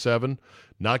 737.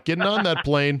 Not getting on that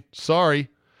plane. Sorry.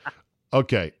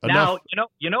 Okay. Enough.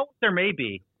 Now, there may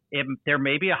be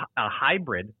a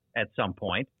hybrid at some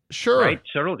point. Sure. Right.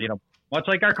 So, much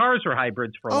like our cars were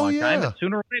hybrids for a long time, but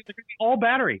sooner or later they're going to be all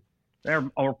battery.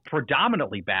 Or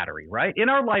predominantly battery, right? In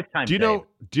our lifetime. Do you know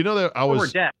that I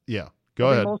was? Yeah. Go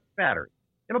ahead. Mostly battery.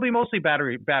 It'll be mostly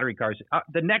battery cars.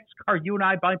 The next car you and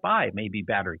I might buy may be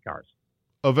battery cars.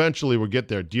 Eventually, we'll get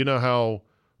there. Do you know how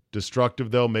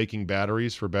destructive though making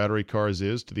batteries for battery cars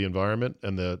is to the environment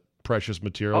and the precious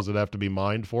materials that have to be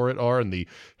mined for it are, and the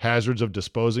hazards of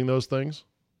disposing those things?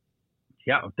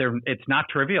 Yeah, it's not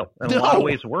trivial. In a lot of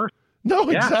ways worse. No,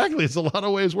 exactly. It's a lot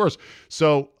of ways worse.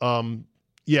 So,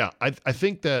 I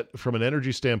think that from an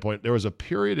energy standpoint, there was a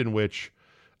period in which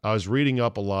I was reading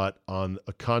up a lot on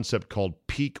a concept called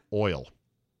peak oil.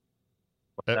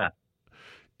 What's that?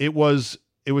 It was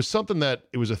something that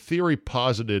it was a theory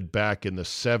posited back in the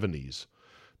 70s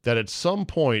that at some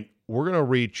point we're going to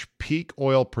reach peak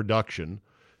oil production,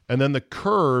 and then the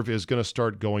curve is going to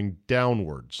start going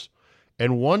downwards.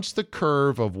 And once the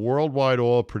curve of worldwide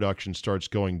oil production starts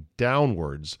going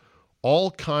downwards,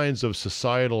 all kinds of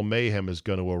societal mayhem is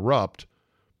going to erupt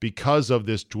because of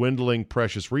this dwindling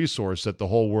precious resource that the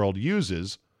whole world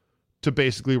uses to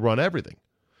basically run everything.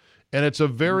 And it's a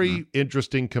very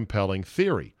interesting, compelling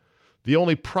theory. The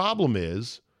only problem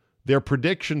is their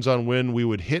predictions on when we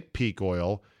would hit peak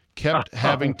oil kept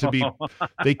having to be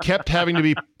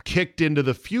kicked into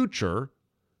the future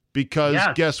because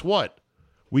guess what?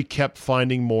 We kept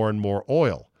finding more and more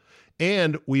oil.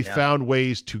 And we found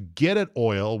ways to get at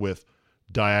oil with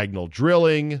diagonal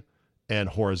drilling and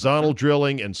horizontal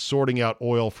drilling and sorting out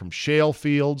oil from shale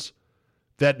fields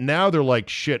that now they're like,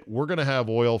 shit, we're going to have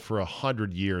oil for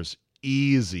 100 years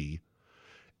easy.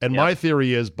 And my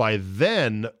theory is by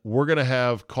then we're going to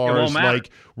have cars like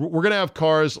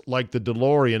the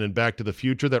DeLorean and Back to the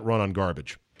Future that run on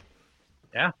garbage.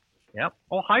 Yeah. Yeah.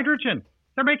 Oh, hydrogen.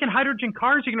 They're making hydrogen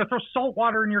cars. You're going to throw salt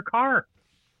water in your car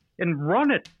and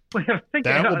run it.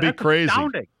 That will be crazy.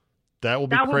 Astounding. That will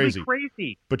be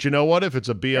crazy. But you know what? If it's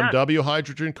a BMW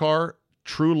hydrogen car,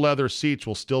 true leather seats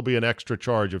will still be an extra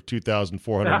charge of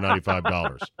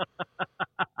 $2,495.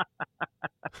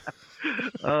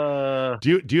 Do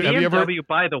you have you ever?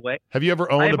 By the way, have you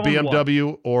ever owned a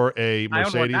BMW or a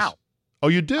Mercedes? I own one now. Oh,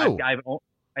 you do? I own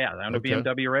a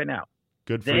BMW right now.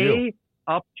 Good for you. They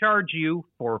upcharge you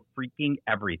for freaking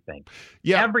everything.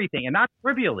 Yeah, everything, and not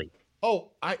trivially.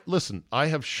 Oh, I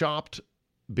have shopped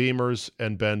Beamers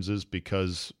and Benzes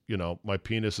because, my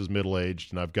penis is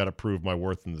middle-aged and I've got to prove my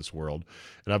worth in this world.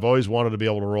 And I've always wanted to be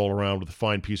able to roll around with a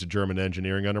fine piece of German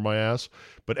engineering under my ass.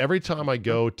 But every time I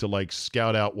go to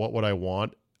scout out what would I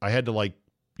want, I had to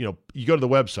you go to the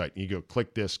website and you go,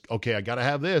 click this. Okay, I got to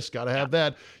have this, got to have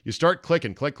that. You start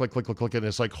clicking, click. And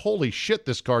it's like, holy shit,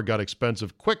 this car got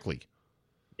expensive quickly.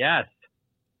 Yes.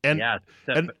 And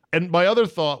my other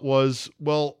thought was,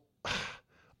 well,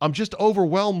 I'm just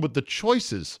overwhelmed with the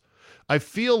choices. I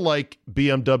feel like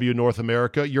BMW North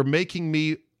America, you're making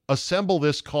me assemble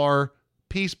this car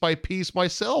piece by piece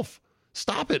myself.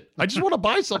 Stop it. I just want to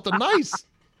buy something nice.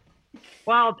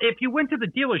 Well, if you went to the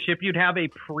dealership, you'd have a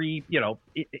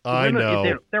I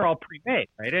know. They're all pre-made,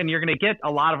 right? And you're going to get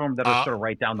a lot of them that are sort of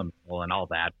right down the middle and all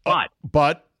that.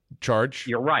 But charge.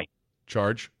 You're right.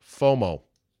 Charge FOMO.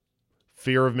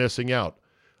 Fear of missing out.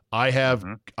 I have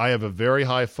a very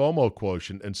high FOMO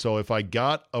quotient, and so if I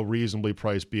got a reasonably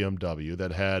priced BMW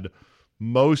that had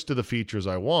most of the features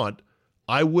I want,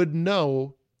 I would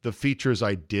know the features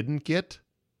I didn't get,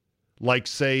 like,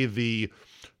 say, the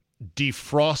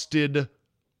defrosted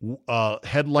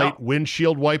headlight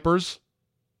windshield wipers.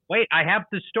 Wait, I have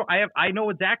the story. I know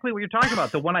exactly what you're talking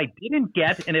about. The one I didn't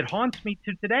get, and it haunts me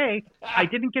to today. I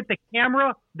didn't get the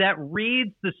camera that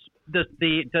reads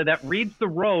that reads the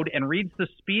road and reads the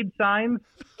speed signs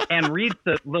and reads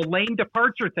the lane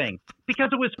departure thing because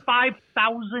it was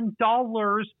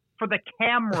 $5,000 for the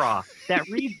camera that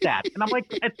reads that. And I'm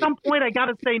like, at some point, I got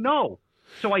to say no.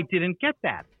 So I didn't get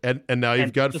that. And now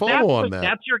you've got FOMO on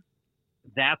that.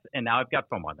 And now I've got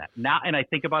FOMO on that. Now, and I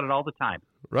think about it all the time.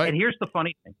 Right. And here's the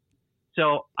funny thing.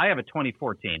 So I have a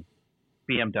 2014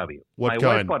 BMW. What My kind?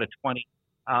 wife bought a 20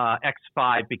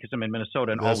 X5 because I'm in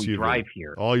Minnesota and all we drive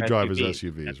here. All you drive is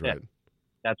SUVs. SUVs, right?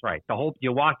 That's right. The whole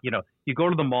you walk, you go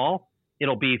to the mall,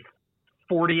 it'll be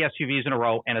 40 SUVs in a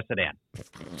row and a sedan.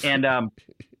 And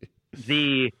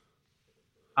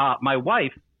my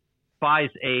wife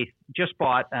just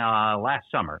bought last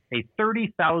summer a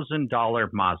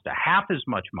 $30,000 Mazda, half as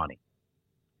much money.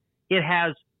 It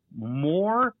has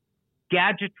more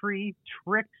gadgetry,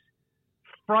 tricks,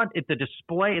 front at the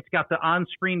display. It's got the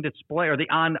on-screen display or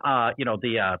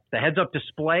the heads-up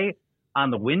display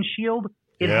on the windshield.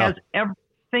 It has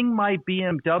everything my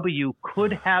BMW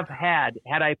could have had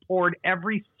I poured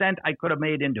every cent I could have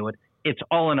made into it. It's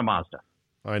all in a Mazda.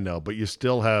 I know, but you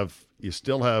still have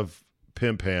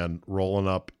pimp hand rolling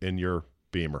up in your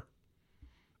Beamer.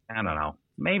 I don't know.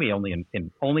 Maybe only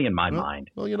in my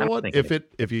mind. Well, you know what?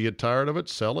 If you get tired of it,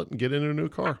 sell it and get into a new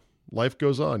car. Life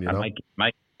goes on, I might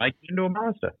get into a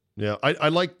Mazda. Yeah, I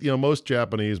like most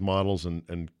Japanese models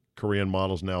and Korean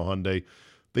models now. Hyundai,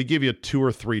 they give you 2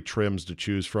 or 3 trims to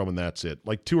choose from, and that's it.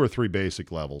 Like 2 or 3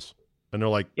 basic levels, and they're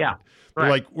like,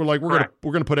 we're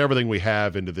gonna put everything we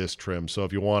have into this trim. So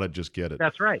if you want it, just get it.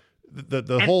 That's right.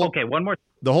 One more.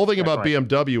 The whole thing about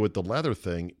BMW with the leather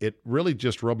thing, it really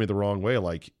just rubbed me the wrong way.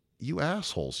 Like, you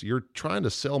assholes, you're trying to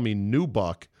sell me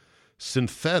nubuck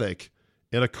synthetic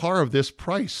in a car of this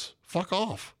price. Fuck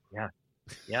off.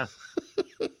 Yeah.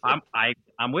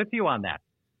 I'm with you on that.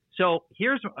 So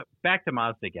here's back to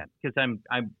Mazda again, because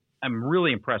I'm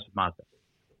really impressed with Mazda.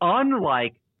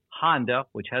 Unlike Honda,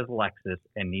 which has Lexus,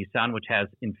 and Nissan, which has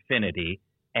Infiniti,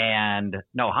 and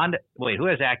Honda. Wait, who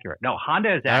has Acura? No, Honda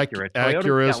has Acura.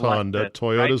 Acura is Honda. Lexus,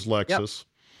 Toyota's Lexus.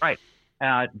 Yep.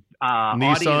 Right.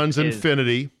 Nissan's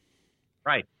Infiniti.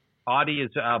 Right. Audi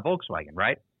is Volkswagen.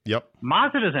 Right. Yep.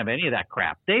 Mazda doesn't have any of that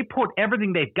crap. They put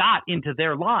everything they've got into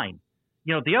their line.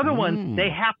 The other ones, they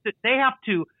have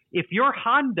to, if you're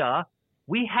Honda,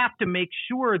 we have to make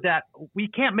sure that we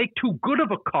can't make too good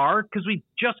of a car because we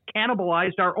just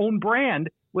cannibalized our own brand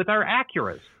with our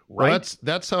Acuras. Right? Well,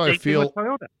 that's how I feel.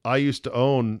 I used to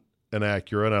own an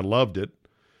Acura and I loved it.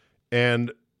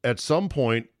 And at some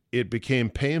point, it became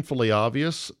painfully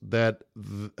obvious that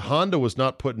Honda was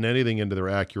not putting anything into their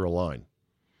Acura line.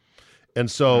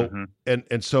 And so,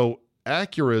 and so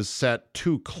Acuras sat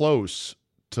too close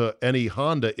to any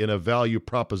Honda in a value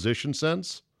proposition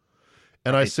sense.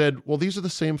 And I said, well, these are the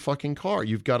same fucking car.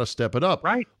 You've got to step it up.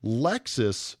 Right.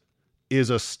 Lexus is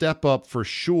a step up for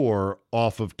sure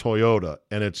off of Toyota,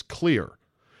 and it's clear.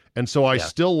 And so I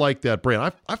still like that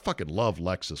brand. I fucking love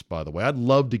Lexus, by the way. I'd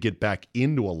love to get back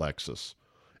into a Lexus.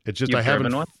 It's just I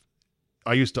haven't.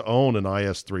 I used to own an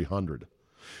IS300.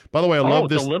 By the way, I love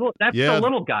this. That's the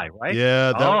little guy, right?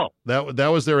 Yeah, that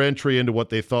was their entry into what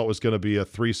they thought was going to be a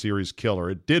 3 Series killer.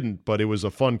 It didn't, but it was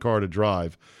a fun car to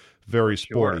drive. Very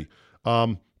sporty.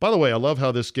 Sure. By the way, I love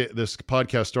how this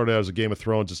podcast started out as a Game of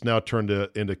Thrones. It's now turned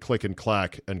into click and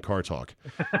clack and car talk.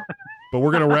 But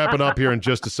we're going to wrap it up here in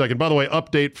just a second. By the way,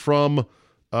 update from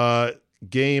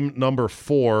game number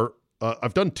 4.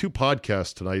 I've done 2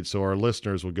 podcasts tonight, so our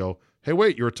listeners will go, hey,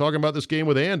 wait, you were talking about this game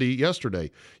with Andy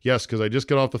yesterday. Yes, because I just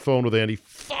got off the phone with Andy.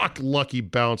 Fuck, lucky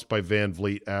bounce by Van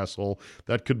Vliet, asshole.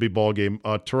 That could be ball game.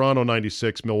 Toronto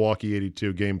 96, Milwaukee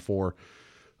 82, game 4.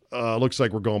 Looks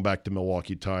like we're going back to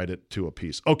Milwaukee tied at 2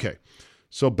 apiece. Okay,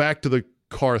 so back to the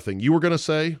car thing. You were going to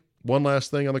say one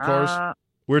last thing on the cars?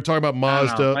 We were talking about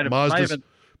Mazda. Mazda's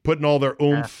putting all their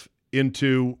oomph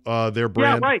into their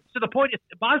brand. Yeah, right. So the point is,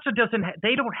 Mazda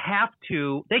they don't have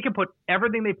to. They can put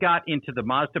everything they've got into the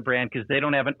Mazda brand because they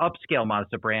don't have an upscale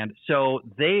Mazda brand. So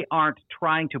they aren't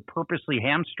trying to purposely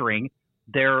hamstring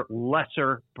their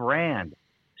lesser brand.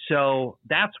 So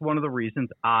that's one of the reasons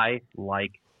I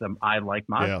like them. I like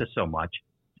Mazda so much.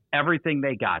 Everything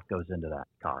they got goes into that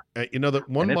car. The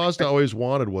one Mazda I always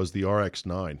wanted was the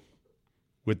RX-9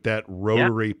 with that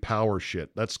rotary power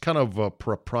shit. That's kind of a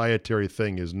proprietary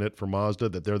thing, isn't it, for Mazda,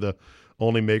 that they're the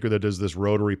only maker that does this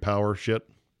rotary power shit?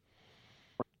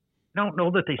 I don't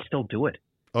know that they still do it.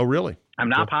 Oh, really? I'm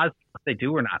not positive if they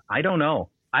do or not. I don't know.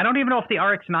 I don't even know if the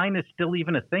RX-9 is still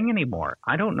even a thing anymore.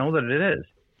 I don't know that it is.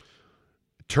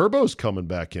 Turbo's coming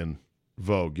back in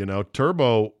vogue.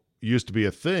 Turbo used to be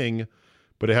a thing,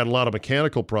 but it had a lot of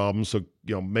mechanical problems, so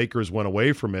makers went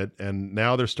away from it, and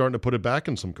now they're starting to put it back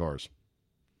in some cars.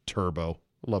 Turbo,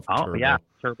 love Turbo. Oh yeah,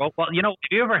 Turbo. Well, have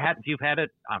you ever had? You've had it.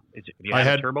 Have you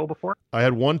had a Turbo before? I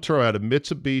had one Turbo. I had a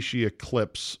Mitsubishi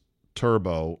Eclipse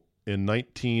Turbo, in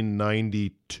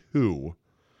 1992,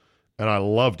 and I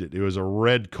loved it. It was a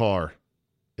red car.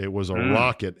 It was a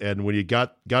rocket, and when you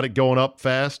got it going up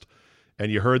fast,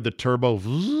 and you heard the turbo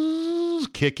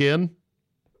kick in,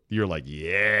 you're like,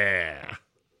 yeah.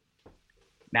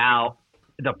 Now,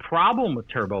 the problem with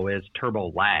turbo is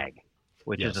turbo lag,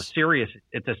 which is a serious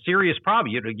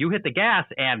problem. You hit the gas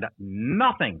and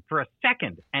nothing for a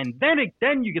second, and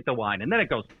then you get the whine, and then it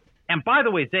goes. And by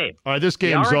the way, Zabe. All right, this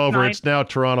game's over. It's now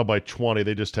Toronto by 20.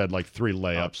 They just had like 3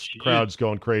 layups. Crowd's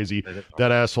going crazy.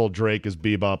 That asshole Drake is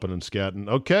bebopping and scatting.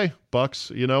 Okay,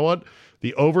 Bucks, you know what?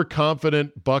 The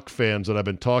overconfident Buck fans that I've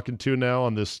been talking to now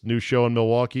on this new show in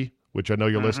Milwaukee, which I know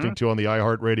you're listening to on the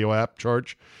iHeartRadio app,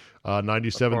 Charge,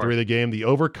 97.3 The Game. The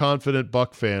overconfident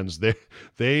Buck fans, they're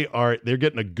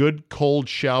getting a good cold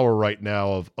shower right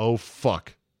now of, oh,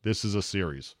 fuck, this is a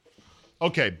series.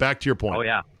 Okay, back to your point. Oh,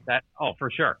 yeah. For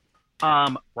sure.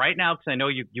 Right now, because I know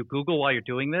you Google while you're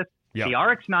doing this, yeah. The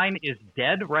RX-9 is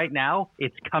dead right now.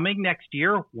 It's coming next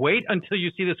year. Wait until you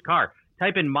see this car.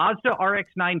 Type in Mazda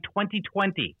RX-9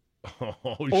 2020.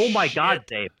 Oh my God,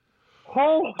 Dave.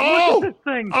 Look at this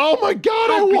thing. Oh, my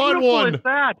God, I want one. Is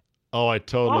that? Oh, I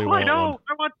totally want I know. one.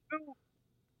 I want two.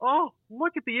 Oh,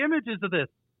 look at the images of this.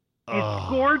 It's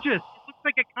gorgeous. It looks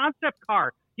like a concept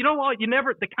car. You know what?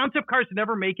 The concept cars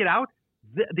never make it out.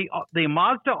 The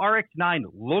Mazda RX-9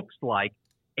 looks like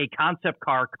a concept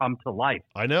car come to life.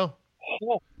 I know.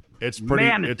 Oh, it's pretty.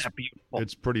 Man, is that beautiful.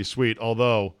 It's pretty sweet.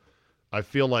 Although, I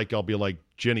feel like I'll be like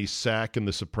Jenny Sack in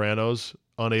The Sopranos,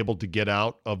 unable to get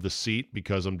out of the seat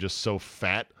because I'm just so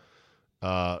fat.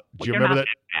 Do you remember that?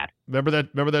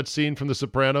 Remember that scene from The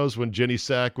Sopranos when Jenny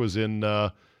Sack was in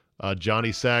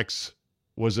Johnny Sack's?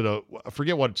 Was it I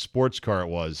forget what sports car it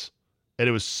was. And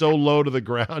it was so low to the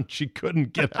ground, she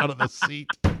couldn't get out of the seat.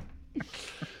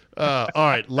 All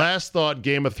right, last thought,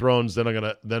 Game of Thrones, then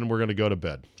we're gonna go to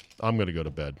bed. I'm gonna go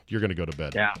to bed. You're gonna go to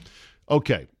bed. Yeah.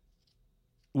 Okay.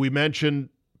 We mentioned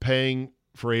paying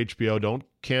for HBO. Don't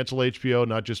cancel HBO,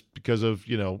 not just because of,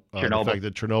 the fact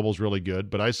that Chernobyl's really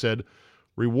good, but I said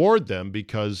reward them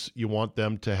because you want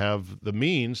them to have the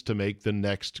means to make the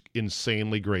next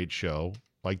insanely great show,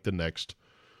 like the next,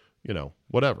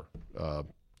 whatever.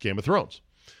 Game of Thrones.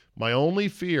 My only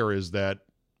fear is that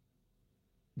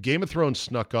Game of Thrones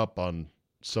snuck up on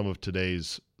some of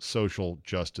today's social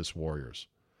justice warriors.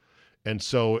 And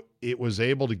so it was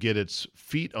able to get its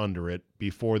feet under it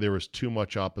before there was too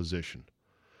much opposition.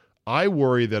 I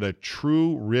worry that a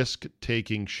true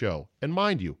risk-taking show, and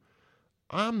mind you,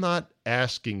 I'm not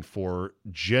asking for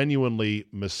genuinely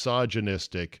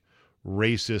misogynistic,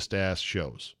 racist-ass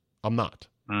shows. I'm not.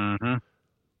 Mm-hmm.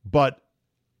 But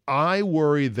I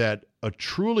worry that a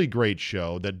truly great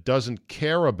show that doesn't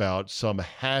care about some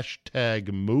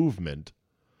hashtag movement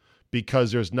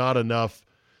because there's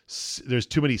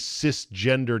too many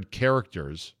cisgendered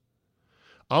characters.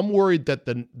 I'm worried that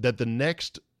the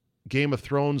next Game of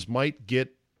Thrones might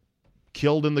get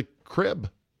killed in the crib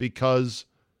because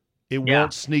it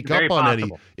won't sneak up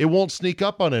on it won't sneak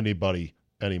up on anybody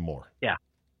anymore. Yeah.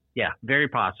 Yeah, very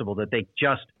possible that they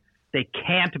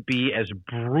can't be as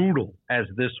brutal as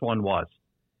this one was.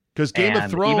 Because Game of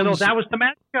Thrones, even though that was the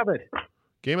magic of it.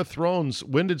 Game of Thrones,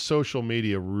 when did social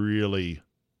media really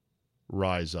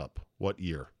rise up? What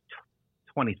year?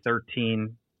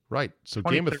 2013. Right. So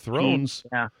Game of Thrones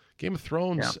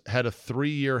had a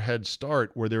 3-year head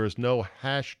start where there was no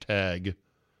hashtag,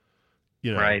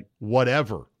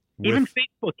 whatever. Even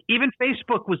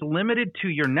Facebook was limited to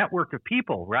your network of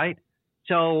people, right?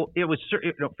 So it was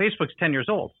Facebook's 10 years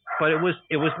old, but it was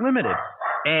limited.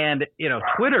 And,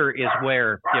 Twitter is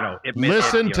where,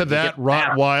 Listen to that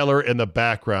Rottweiler in the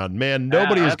background. Man,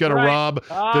 nobody is going to rob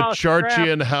the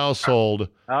Charchian household.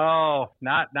 Oh,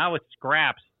 not with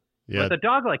Scraps. Yeah. With a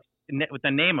dog with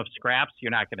the name of Scraps,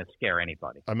 you're not going to scare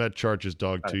anybody. I met Charch's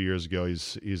dog 2 years ago.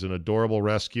 He's an adorable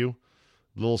rescue.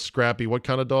 Little scrappy. What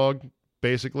kind of dog,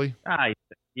 basically?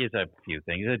 He's a few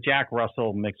things. He's a Jack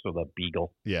Russell mixed with a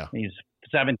Beagle. Yeah. He's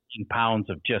 17 pounds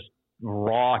of just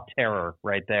raw terror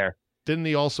right there. Didn't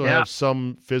he also have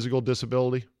some physical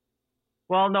disability?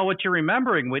 Well, no, what you're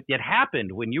remembering, it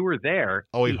happened when you were there.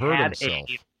 Oh, he hurt himself.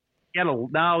 He had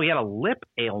a lip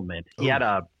ailment. He had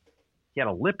a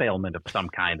lip ailment of some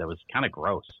kind that was kind of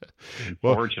gross,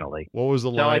 unfortunately. What was the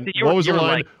line? What was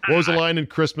the line in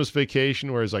Christmas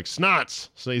Vacation where he's like, snots?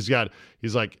 So he's got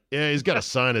a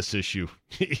sinus issue.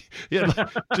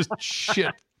 Just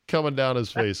shit coming down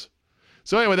his face.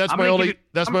 So anyway, that's my only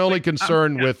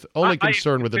concern with the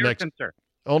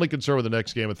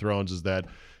next Game of Thrones is that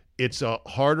it's a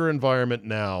harder environment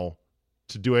now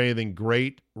to do anything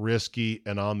great, risky,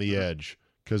 and on the edge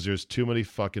because there's too many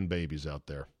fucking babies out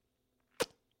there.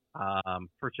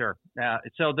 For sure.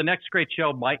 So the next great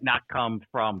show might not come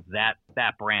from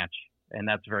that branch, and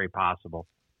that's very possible.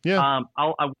 Yeah.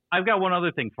 I've got one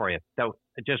other thing for you. So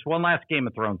just one last Game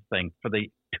of Thrones thing for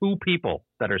the 2 people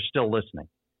that are still listening.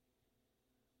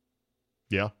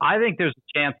 Yeah. I think there's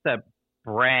a chance that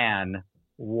Bran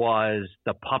was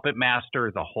the puppet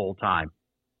master the whole time.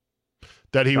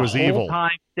 That he was evil.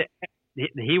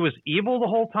 He was evil the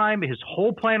whole time. His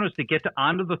whole plan was to get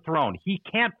onto the throne. He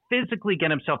can't physically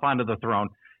get himself onto the throne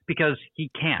because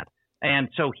he can't. And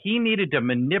so he needed to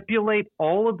manipulate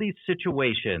all of these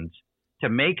situations to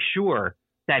make sure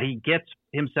that he gets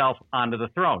himself onto the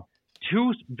throne.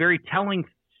 2 very telling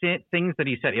things that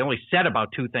he said. He only said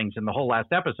about 2 things in the whole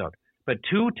last episode, but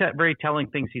 2 very telling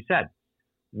things he said.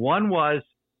 One was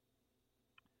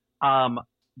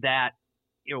that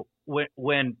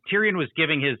when Tyrion was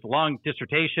giving his long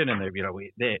dissertation,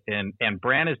 and and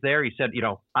Bran is there, he said,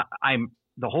 I'm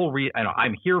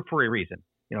here for a reason.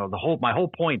 My whole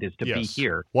point is to be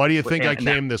here. Why do you think I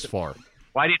came this far?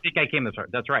 Why do you think I came this far?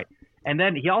 That's right. And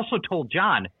then he also told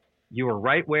Jon, you were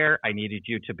right where I needed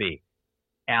you to be.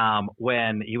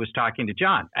 When he was talking to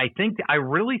Jon, I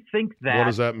really think that. What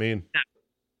does that mean?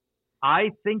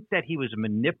 I think that he was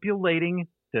manipulating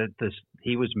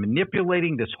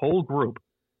this whole group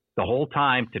the whole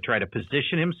time to try to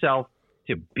position himself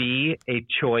to be a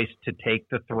choice to take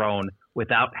the throne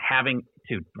without having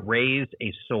to raise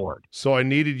a sword. So I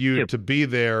needed you to be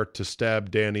there to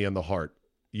stab Dany in the heart.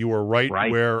 You were right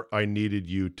where I needed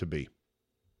you to be.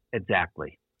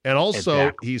 Exactly. And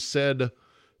also, he said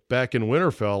back in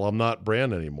Winterfell, I'm not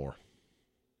Bran anymore.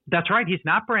 That's right. He's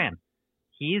not Bran.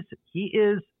 He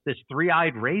is this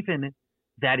 3-eyed raven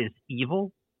that is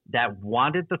evil, that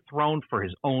wanted the throne for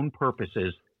his own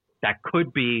purposes, that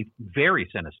could be very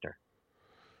sinister.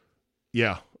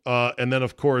 Yeah. And then,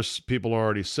 of course, people are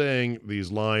already saying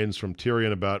these lines from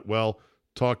Tyrion about, well,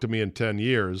 talk to me in 10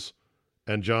 years.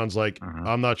 And Jon's like,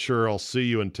 I'm not sure I'll see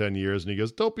you in 10 years. And he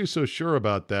goes, don't be so sure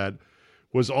about that.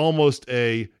 Was almost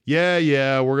a,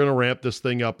 yeah, we're going to ramp this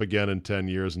thing up again in 10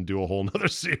 years and do a whole nother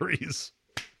series.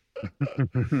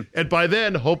 And by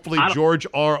then, hopefully, George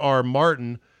R.R.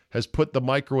 Martin has put the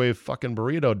microwave fucking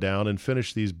burrito down and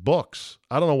finished these books.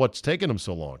 I don't know what's taking him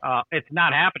so long. It's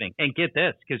not happening. And get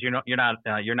this, because you're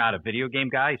not a video game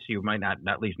guy, so you might not,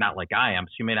 at least not like I am,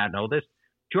 so you may not know this.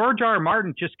 George R.R.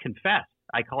 Martin just confessed,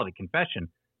 I call it a confession,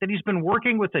 that he's been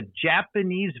working with a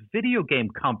Japanese video game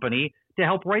company to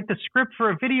help write the script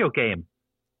for a video game.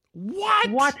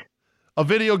 What? A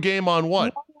video game on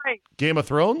what? Game of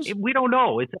Thrones? We don't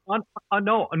know. It's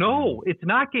no, it's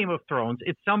not Game of Thrones.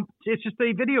 It's just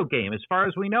a video game, as far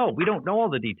as we know. We don't know all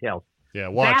the details. Yeah,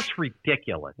 watch. That's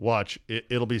ridiculous. Watch.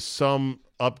 It'll be some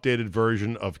updated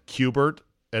version of Qbert,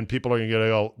 and people are going to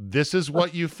go, this is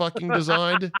what you fucking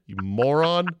designed, you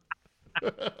moron.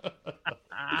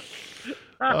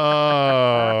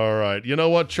 All right. You know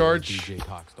what, Charge?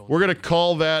 We're going to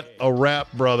call that a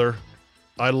wrap, brother.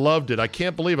 I loved it. I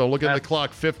can't believe I'm looking at the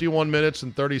clock, 51 minutes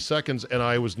and 30 seconds, and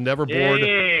I was never bored.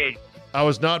 I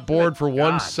was not bored for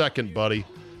 1 second, buddy.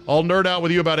 I'll nerd out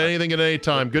with you about anything at any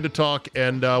time. Good to talk,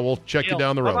 and we'll check you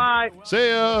down the road. Bye-bye. See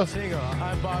ya.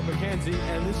 I'm Bob McKenzie,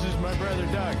 and this is my brother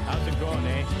Doug. How's it going,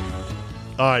 eh?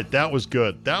 All right, that was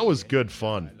good. That was good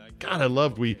fun. God, I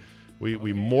loved we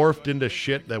morphed into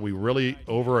shit that we really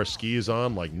over our skis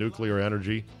on, like nuclear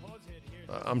energy.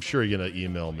 I'm sure you're going to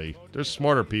email me. There's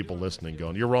smarter people listening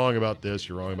going, you're wrong about this,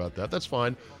 you're wrong about that. That's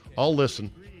fine. I'll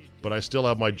listen, but I still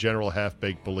have my general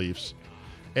half-baked beliefs.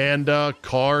 And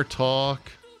car talk.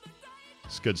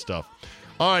 It's good stuff.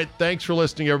 All right, thanks for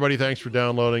listening, everybody. Thanks for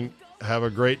downloading. Have a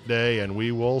great day, and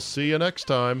we will see you next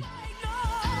time.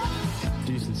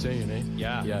 Decent saying, eh?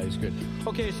 Yeah. Yeah, it's good.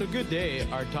 Okay, so good day.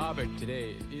 Our topic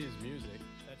today is music.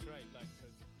 That's right.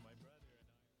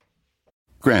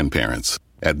 Grandparents.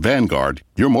 At Vanguard,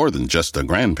 you're more than just a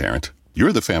grandparent.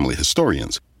 You're the family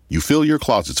historians. You fill your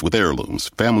closets with heirlooms,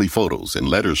 family photos, and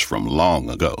letters from long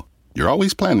ago. You're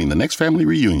always planning the next family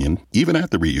reunion, even at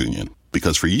the reunion.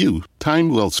 Because for you, time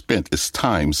well spent is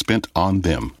time spent on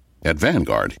them. At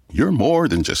Vanguard, you're more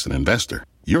than just an investor.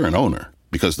 You're an owner.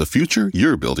 Because the future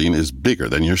you're building is bigger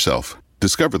than yourself.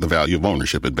 Discover the value of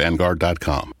ownership at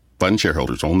Vanguard.com. Fund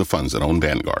shareholders own the funds that own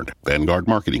Vanguard. Vanguard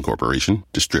Marketing Corporation,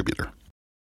 distributor.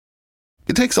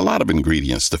 It takes a lot of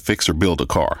ingredients to fix or build a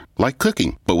car, like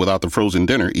cooking, but without the frozen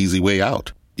dinner easy way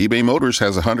out. eBay Motors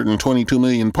has 122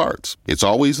 million parts. It's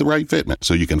always the right fitment,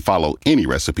 so you can follow any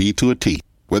recipe to a T.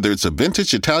 Whether it's a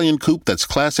vintage Italian coupe that's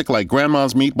classic like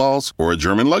Grandma's meatballs, or a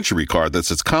German luxury car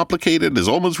that's as complicated as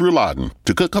Oma's rouladen,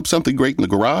 to cook up something great in the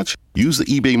garage, use the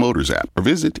eBay Motors app or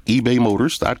visit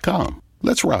ebaymotors.com.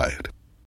 Let's ride.